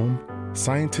at home,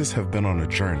 scientists have been on a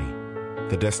journey.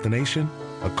 The destination?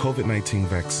 A COVID-19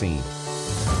 vaccine.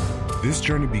 This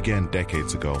journey began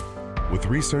decades ago with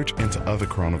research into other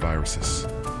coronaviruses.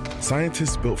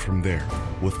 Scientists built from there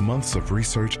with months of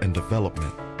research and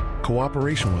development,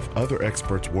 cooperation with other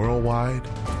experts worldwide,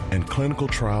 and clinical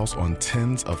trials on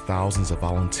tens of thousands of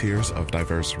volunteers of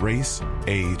diverse race,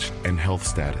 age, and health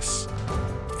status.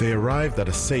 They arrived at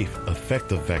a safe,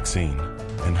 effective vaccine,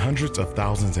 and hundreds of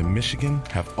thousands in Michigan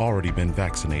have already been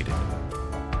vaccinated.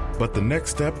 But the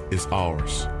next step is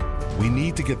ours. We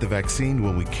need to get the vaccine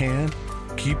when we can,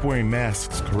 keep wearing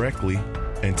masks correctly,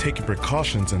 and taking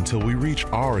precautions until we reach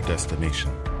our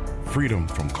destination, freedom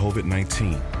from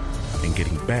COVID-19. and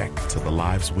getting back to the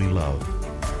lives we love.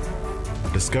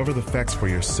 Discover the facts for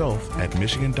yourself at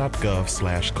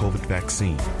michigan.gov/COVID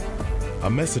vaccine. A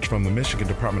message from the Michigan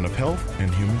Department of Health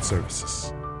and Human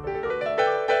Services.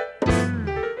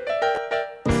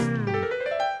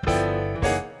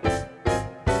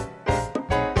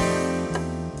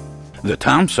 The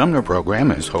Tom Sumner Program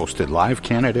has hosted live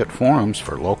candidate forums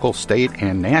for local, state,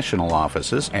 and national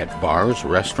offices at bars,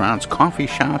 restaurants, coffee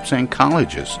shops, and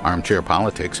colleges. Armchair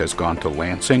Politics has gone to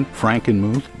Lansing,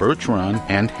 Frankenmuth, Birch Run,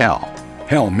 and Hell,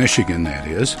 Michigan, that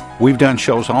is. We've done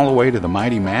shows all the way to the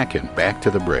Mighty Mac and back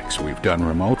to the Bricks. We've done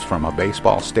remotes from a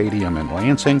baseball stadium in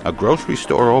Lansing, a grocery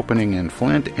store opening in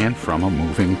Flint, and from a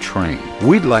moving train.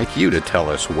 We'd like you to tell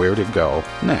us where to go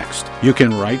next. You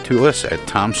can write to us at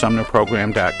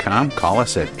TomSumnerProgram.com, call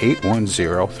us at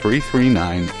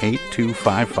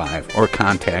 810-339-8255, or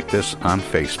contact us on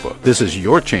Facebook. This is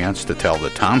your chance to tell the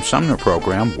Tom Sumner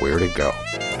Program where to go.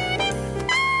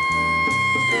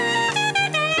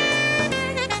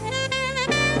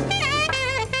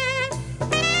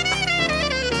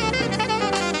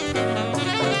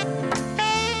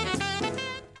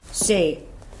 Say,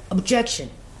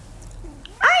 objection.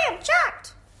 I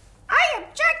object. I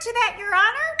object to that, Your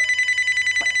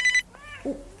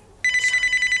Honor.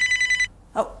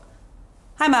 Oh,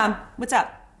 hi, Mom. What's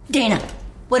up? Dana,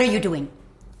 what are you doing?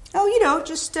 Oh,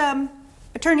 just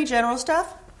Attorney General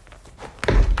stuff.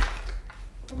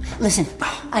 Listen,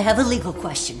 I have a legal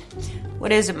question.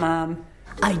 What is it, Mom?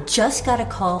 I just got a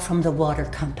call from the water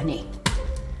company.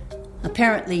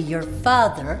 Apparently, your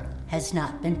father has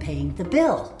not been paying the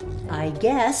bill. I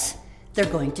guess they're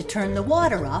going to turn the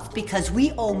water off because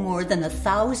we owe more than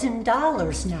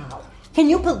 $1,000 now. Can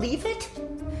you believe it?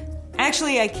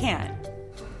 Actually, I can't.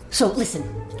 So listen,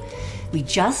 we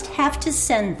just have to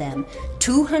send them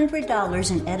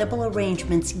 $200 in Edible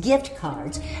Arrangements gift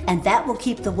cards, and that will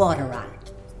keep the water on.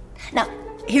 Now,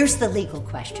 here's the legal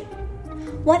question.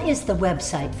 What is the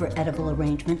website for Edible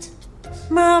Arrangements?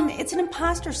 Mom, it's an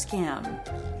imposter scam.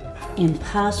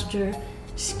 Imposter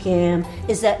scam.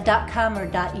 Is that .com or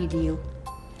 .edu?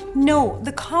 No,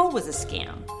 the call was a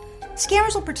scam.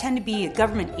 Scammers will pretend to be a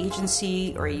government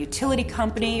agency or a utility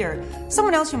company or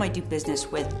someone else you might do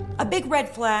business with. A big red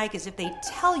flag is if they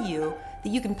tell you that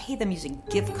you can pay them using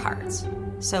gift cards.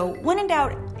 So when in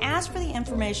doubt, ask for the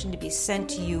information to be sent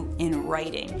to you in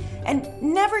writing. And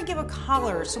never give a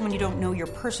caller or someone you don't know your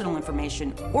personal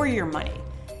information or your money.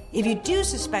 If you do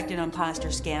suspect an imposter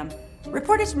scam,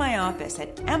 report it to my office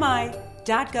at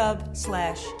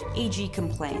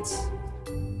mi.gov/agcomplaints.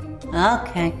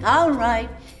 Okay, all right.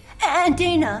 And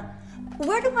Dana,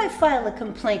 where do I file a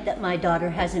complaint that my daughter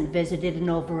hasn't visited in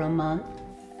over a month?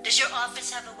 Does your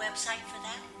office have a website for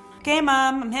that? Okay,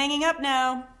 Mom, I'm hanging up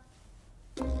now.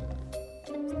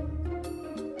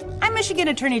 I'm Michigan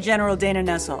Attorney General Dana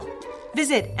Nessel.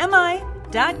 Visit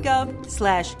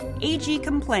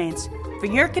mi.gov/agcomplaints for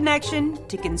your connection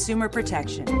to consumer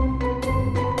protection.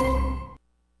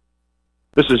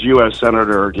 This is U.S.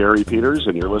 Senator Gary Peters,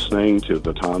 and you're listening to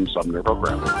the Tom Sumner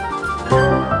Program.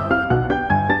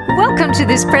 Welcome to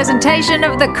this presentation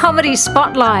of the Comedy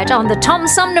Spotlight on the Tom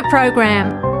Sumner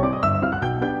Program.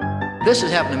 This has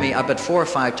happened to me, I bet 4 or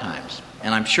 5 times,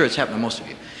 and I'm sure it's happened to most of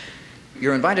you.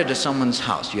 You're invited to someone's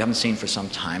house you haven't seen for some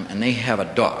time, and they have a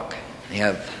dog. They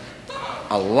have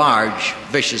a large,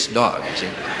 vicious dog, you see.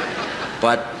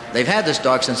 But they've had this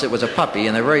dog since it was a puppy,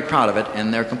 and they're very proud of it,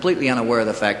 and they're completely unaware of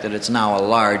the fact that it's now a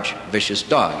large, vicious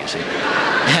dog, you see.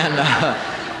 And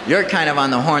you're kind of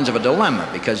on the horns of a dilemma,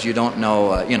 because you don't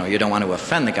know, you don't want to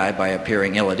offend the guy by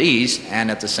appearing ill at ease, and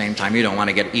at the same time, you don't want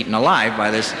to get eaten alive by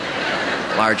this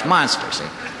large monster, see.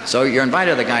 So you're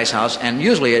invited to the guy's house, and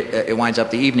usually it winds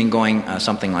up the evening going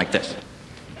something like this.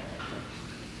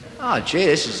 Oh, gee,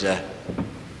 this is a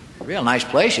real nice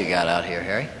place you got out here,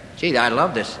 Harry. Gee, I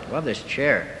love this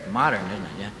chair. Modern, isn't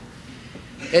it? Yeah.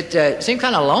 It seems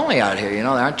kind of lonely out here, you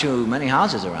know. There aren't too many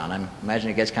houses around. I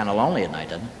imagine it gets kind of lonely at night,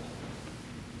 doesn't it?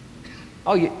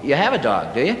 Oh, you have a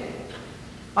dog, do you?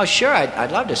 Oh, sure,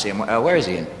 I'd love to see him. Where is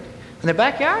he? In the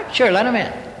backyard? Sure, let him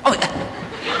in. Oh,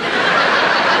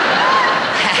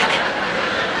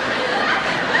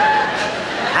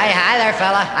 Hi there,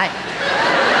 fella. Hi,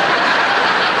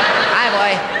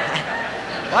 boy.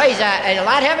 Boy, he's a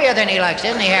lot heavier than he looks,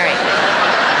 isn't he, Harry?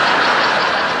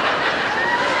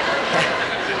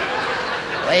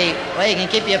 Well, he can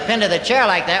keep you pinned to the chair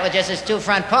like that with just his 2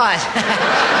 front paws.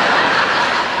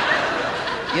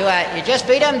 You just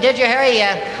beat him, did you, Harry?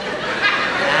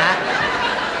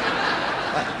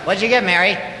 What'd you get,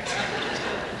 Mary?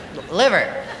 Liver.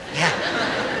 Yeah.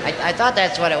 I thought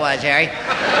that's what it was, Harry.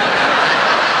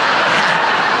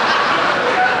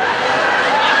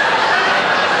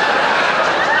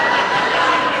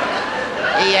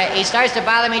 He starts to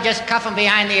bother me, just cuff him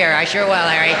behind the ear. I sure will,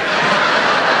 Harry.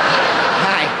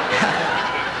 Hi.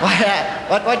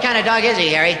 What kind of dog is he,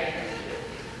 Harry?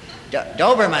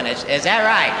 Doberman, is that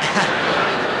right?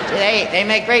 They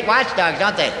make great watchdogs,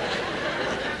 don't they?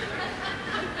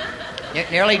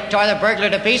 Nearly tore the burglar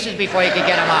to pieces before you could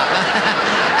get him off.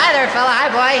 Hi there, fella. Hi,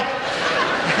 boy.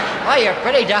 Oh, you're a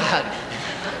pretty dog.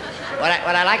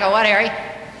 Would I like a what, Harry?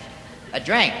 A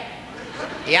drink?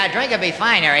 Yeah, a drink would be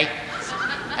fine, Harry.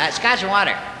 Scotch and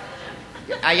water.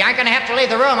 You aren't going to have to leave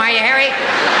the room, are you, Harry?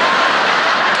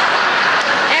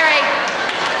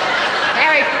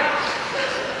 Harry!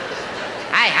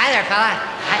 Hi there, fella.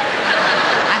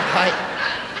 Hi, boy.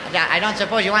 I don't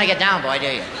suppose you want to get down, boy, do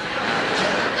you?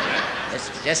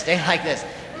 Just stay like this.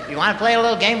 You want to play a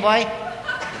little game, boy?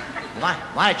 You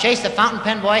want to chase the fountain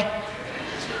pen, boy?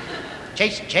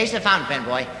 Chase the fountain pen,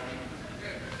 boy.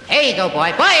 There you go,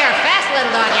 boy. Boy, you're a fast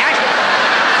little dog, aren't you?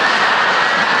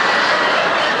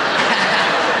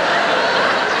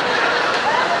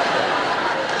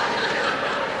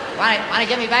 Want to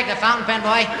give me back the fountain pen,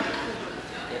 boy?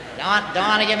 Don't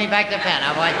want to give me back the pen,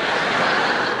 huh, boy?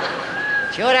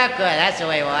 Chew it up good. That's the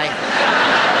way, boy.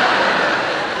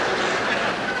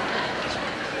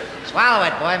 Swallow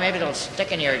it, boy. Maybe it'll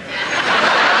stick in your...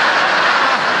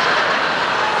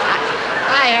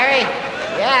 Hi, Harry.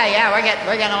 Yeah, we're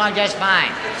getting along just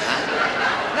fine.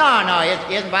 No,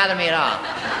 he doesn't bother me at all.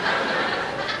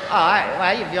 Oh, all right.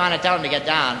 Well, if you want to tell him to get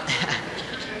down.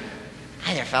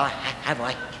 Hi there, fella. Hi,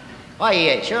 boy. Boy,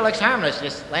 he sure looks harmless,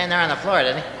 just laying there on the floor,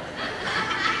 doesn't he?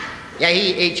 Yeah,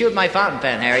 he chewed my fountain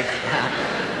pen, Harry.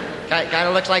 Kind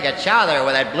of looks like a chow there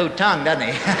with that blue tongue, doesn't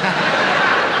he?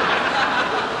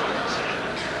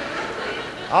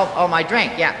 Oh, my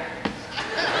drink, yeah.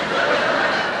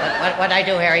 What'd I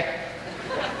do, Harry?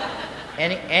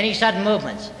 Any sudden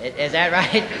movements? Is that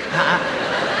right?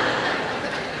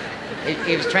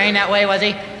 He was trained that way, was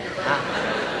he?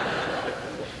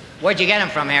 Where'd you get him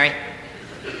from, Harry?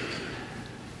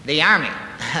 The Army.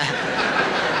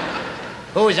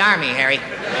 Whose Army, Harry?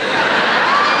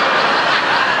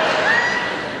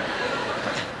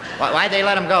 Why'd they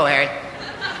let him go, Harry?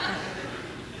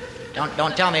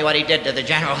 Don't tell me what he did to the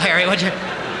general, Harry, would you?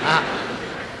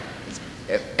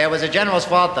 It was the general's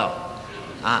fault, though.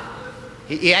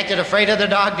 He acted afraid of the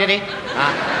dog, did he?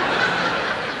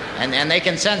 And they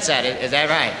can sense that. Is that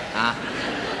right?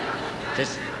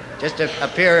 Just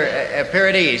appear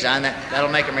at ease, and that'll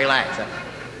make him relax.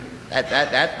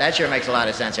 That sure makes a lot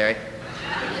of sense, Harry.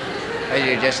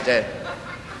 You just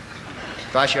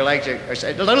cross your legs or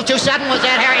a little too sudden, was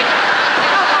that, Harry?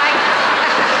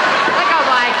 Let go,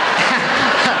 boy.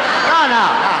 No.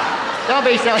 Don't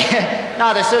be silly.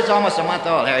 No, the suit's almost a month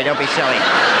old, Harry. Don't be silly.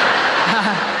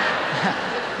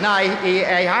 No, he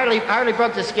hardly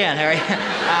broke the skin, Harry.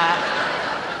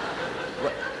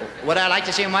 Would I like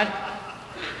to see him what?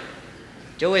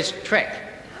 Do his trick.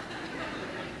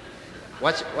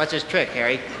 What's his trick,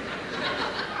 Harry?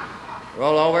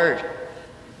 Roll over.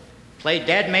 Play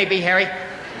dead, maybe, Harry?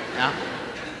 No.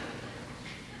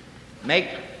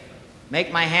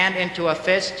 Make my hand into a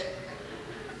fist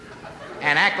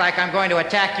and act like I'm going to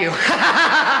attack you.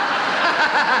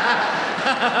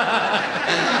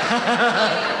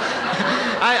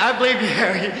 I believe you,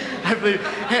 Harry. I believe.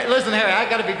 Hey, listen, Harry, I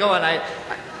gotta be going.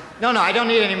 No, I don't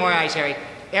need any more ice, Harry.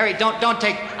 Harry, don't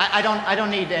take. I don't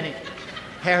need any.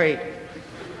 Harry.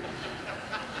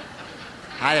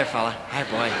 Hi there, fella. Hi,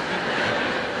 boy.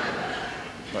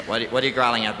 What are you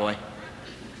growling at, boy?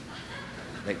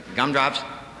 The gumdrops?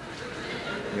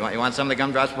 You want some of the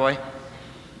gumdrops, boy?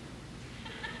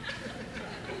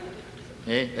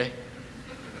 Hey.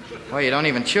 Boy, you don't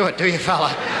even chew it, do you,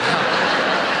 fella?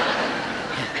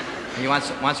 You want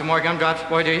some more gumdrops,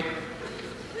 boy, do you?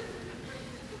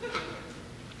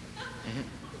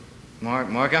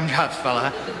 More gumdrops,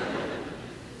 fella.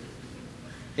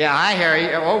 Yeah, hi,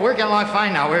 Harry. Oh, we're getting along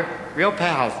fine now. We're real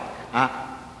pals.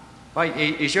 Boy,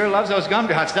 he sure loves those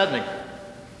gumdrops, doesn't he?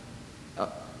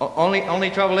 Only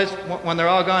trouble is, when they're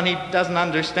all gone, he doesn't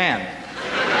understand.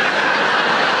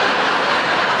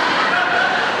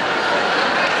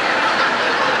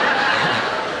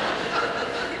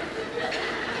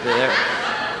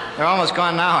 They're almost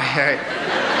gone now, Harry.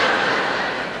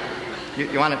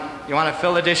 You want to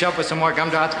fill the dish up with some more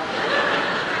gumdrops?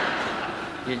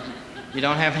 You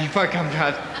don't have any more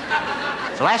gumdrops.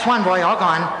 It's the last one, boy. All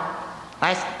gone.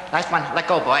 Last one. Let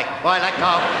go, boy. Boy, let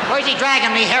go. Where's he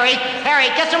dragging me, Harry? Harry,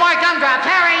 get some more gumdrops.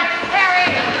 Harry!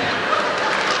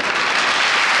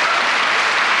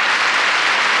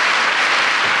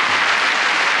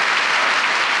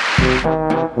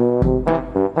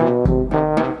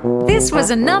 This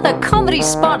was another comedy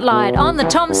spotlight on the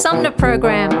Tom Sumner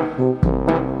Program.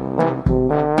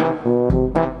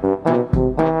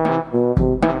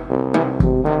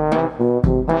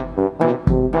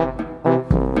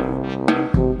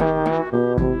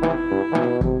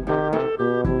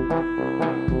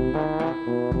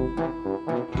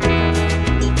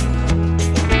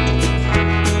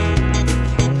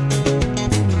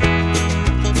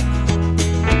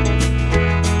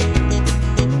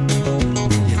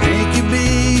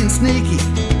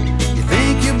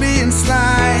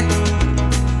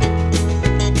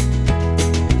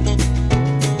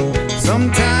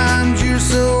 Sometimes you're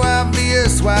so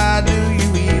obvious, why do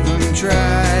you even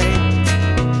try?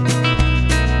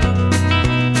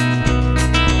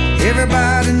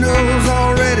 Everybody knows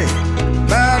already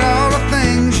about all the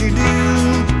things you do.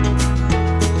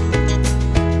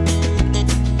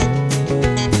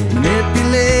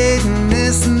 Manipulating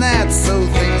this and that so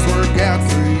things work out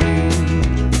for you.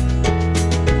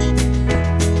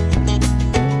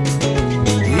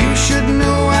 You should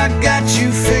know I got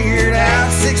you figured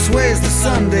out 6 ways to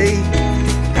Sunday.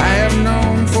 I have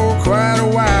known for quite a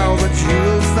while, but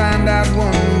you'll find out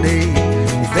one day.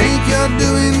 You think you're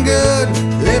doing good,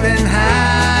 living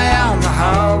high on the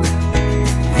hog.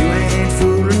 You ain't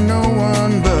fooling no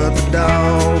one but the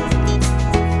dog.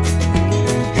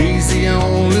 He's the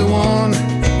only one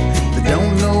that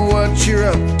don't know what you're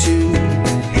up to.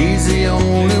 He's the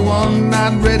only one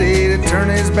not ready to turn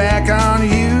his back on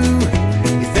you.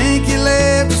 You think you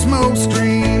left a smoke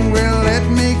screen, well let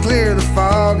me clear the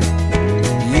fog.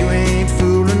 You ain't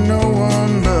fooling no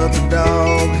one but the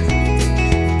dog.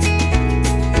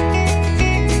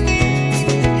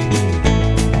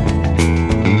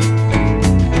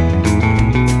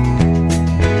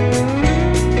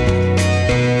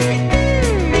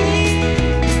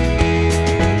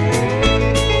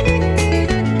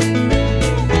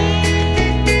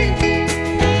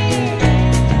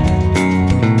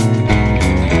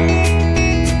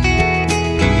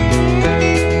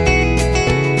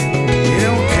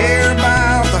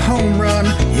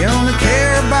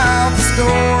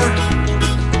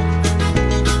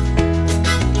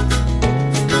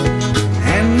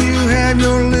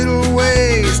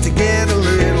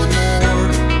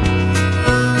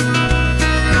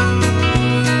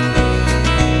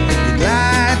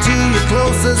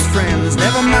 Friends,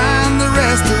 never mind the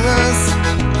rest of us.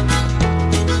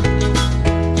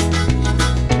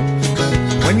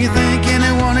 When you think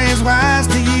anyone is wise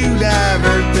to you,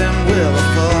 divert them with a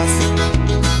fuss.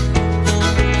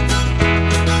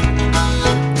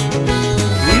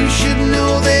 You should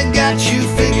know they got you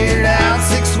figured out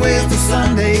 6 ways to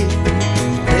Sunday.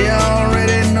 They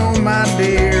already know, my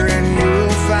dear, and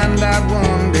you'll find out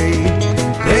one day.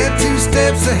 They're 2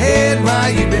 steps ahead while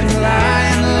you've been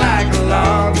lying like a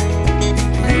log.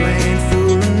 You ain't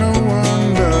fooling no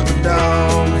one but the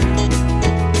dog.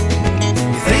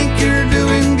 You think you're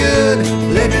doing good,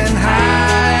 living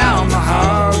high on the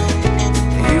hog.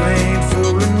 You ain't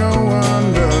fooling no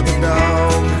one but the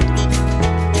dog.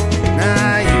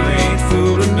 Nah, you ain't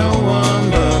fooling no one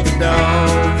but the dog.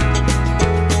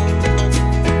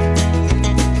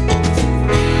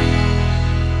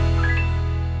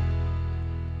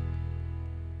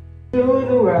 Do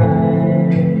the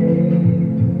right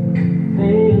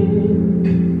thing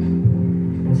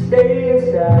and stay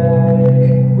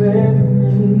inside with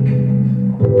me.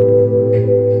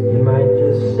 You might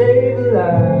just save a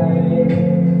life,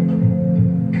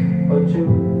 or 2,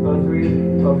 or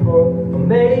 3, or 4, or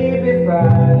maybe 5.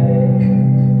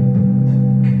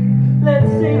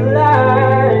 Let's save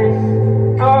lives.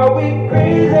 Are we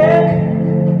crazy,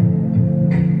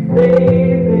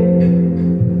 baby?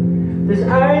 This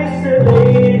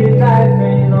isolated life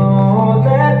ain't all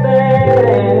that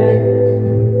bad.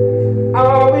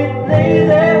 Are we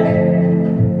lazy?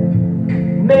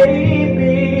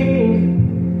 Maybe,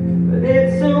 but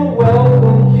it's a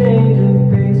welcome change of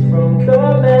pace from the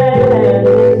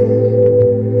madness.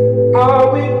 Are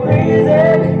we crazy?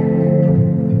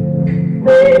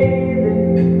 Maybe,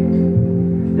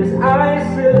 this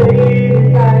isolated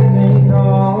life ain't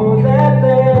all that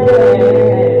bad.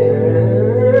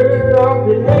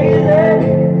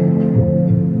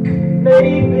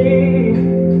 Maybe,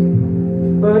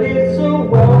 but it's a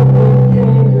welcome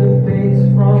change of pace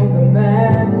from the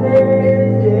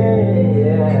madness,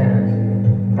 yeah.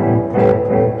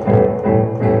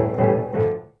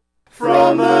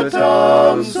 From the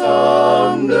Tom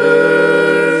Sumner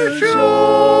Show.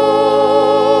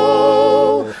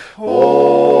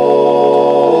 Oh,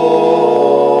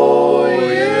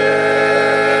 yeah.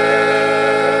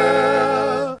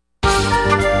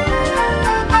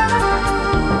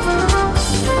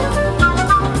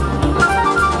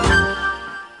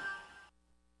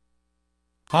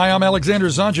 I'm Alexander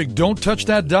Zonjic. Don't touch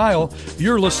that dial.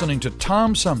 You're listening to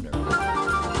Tom Sumner.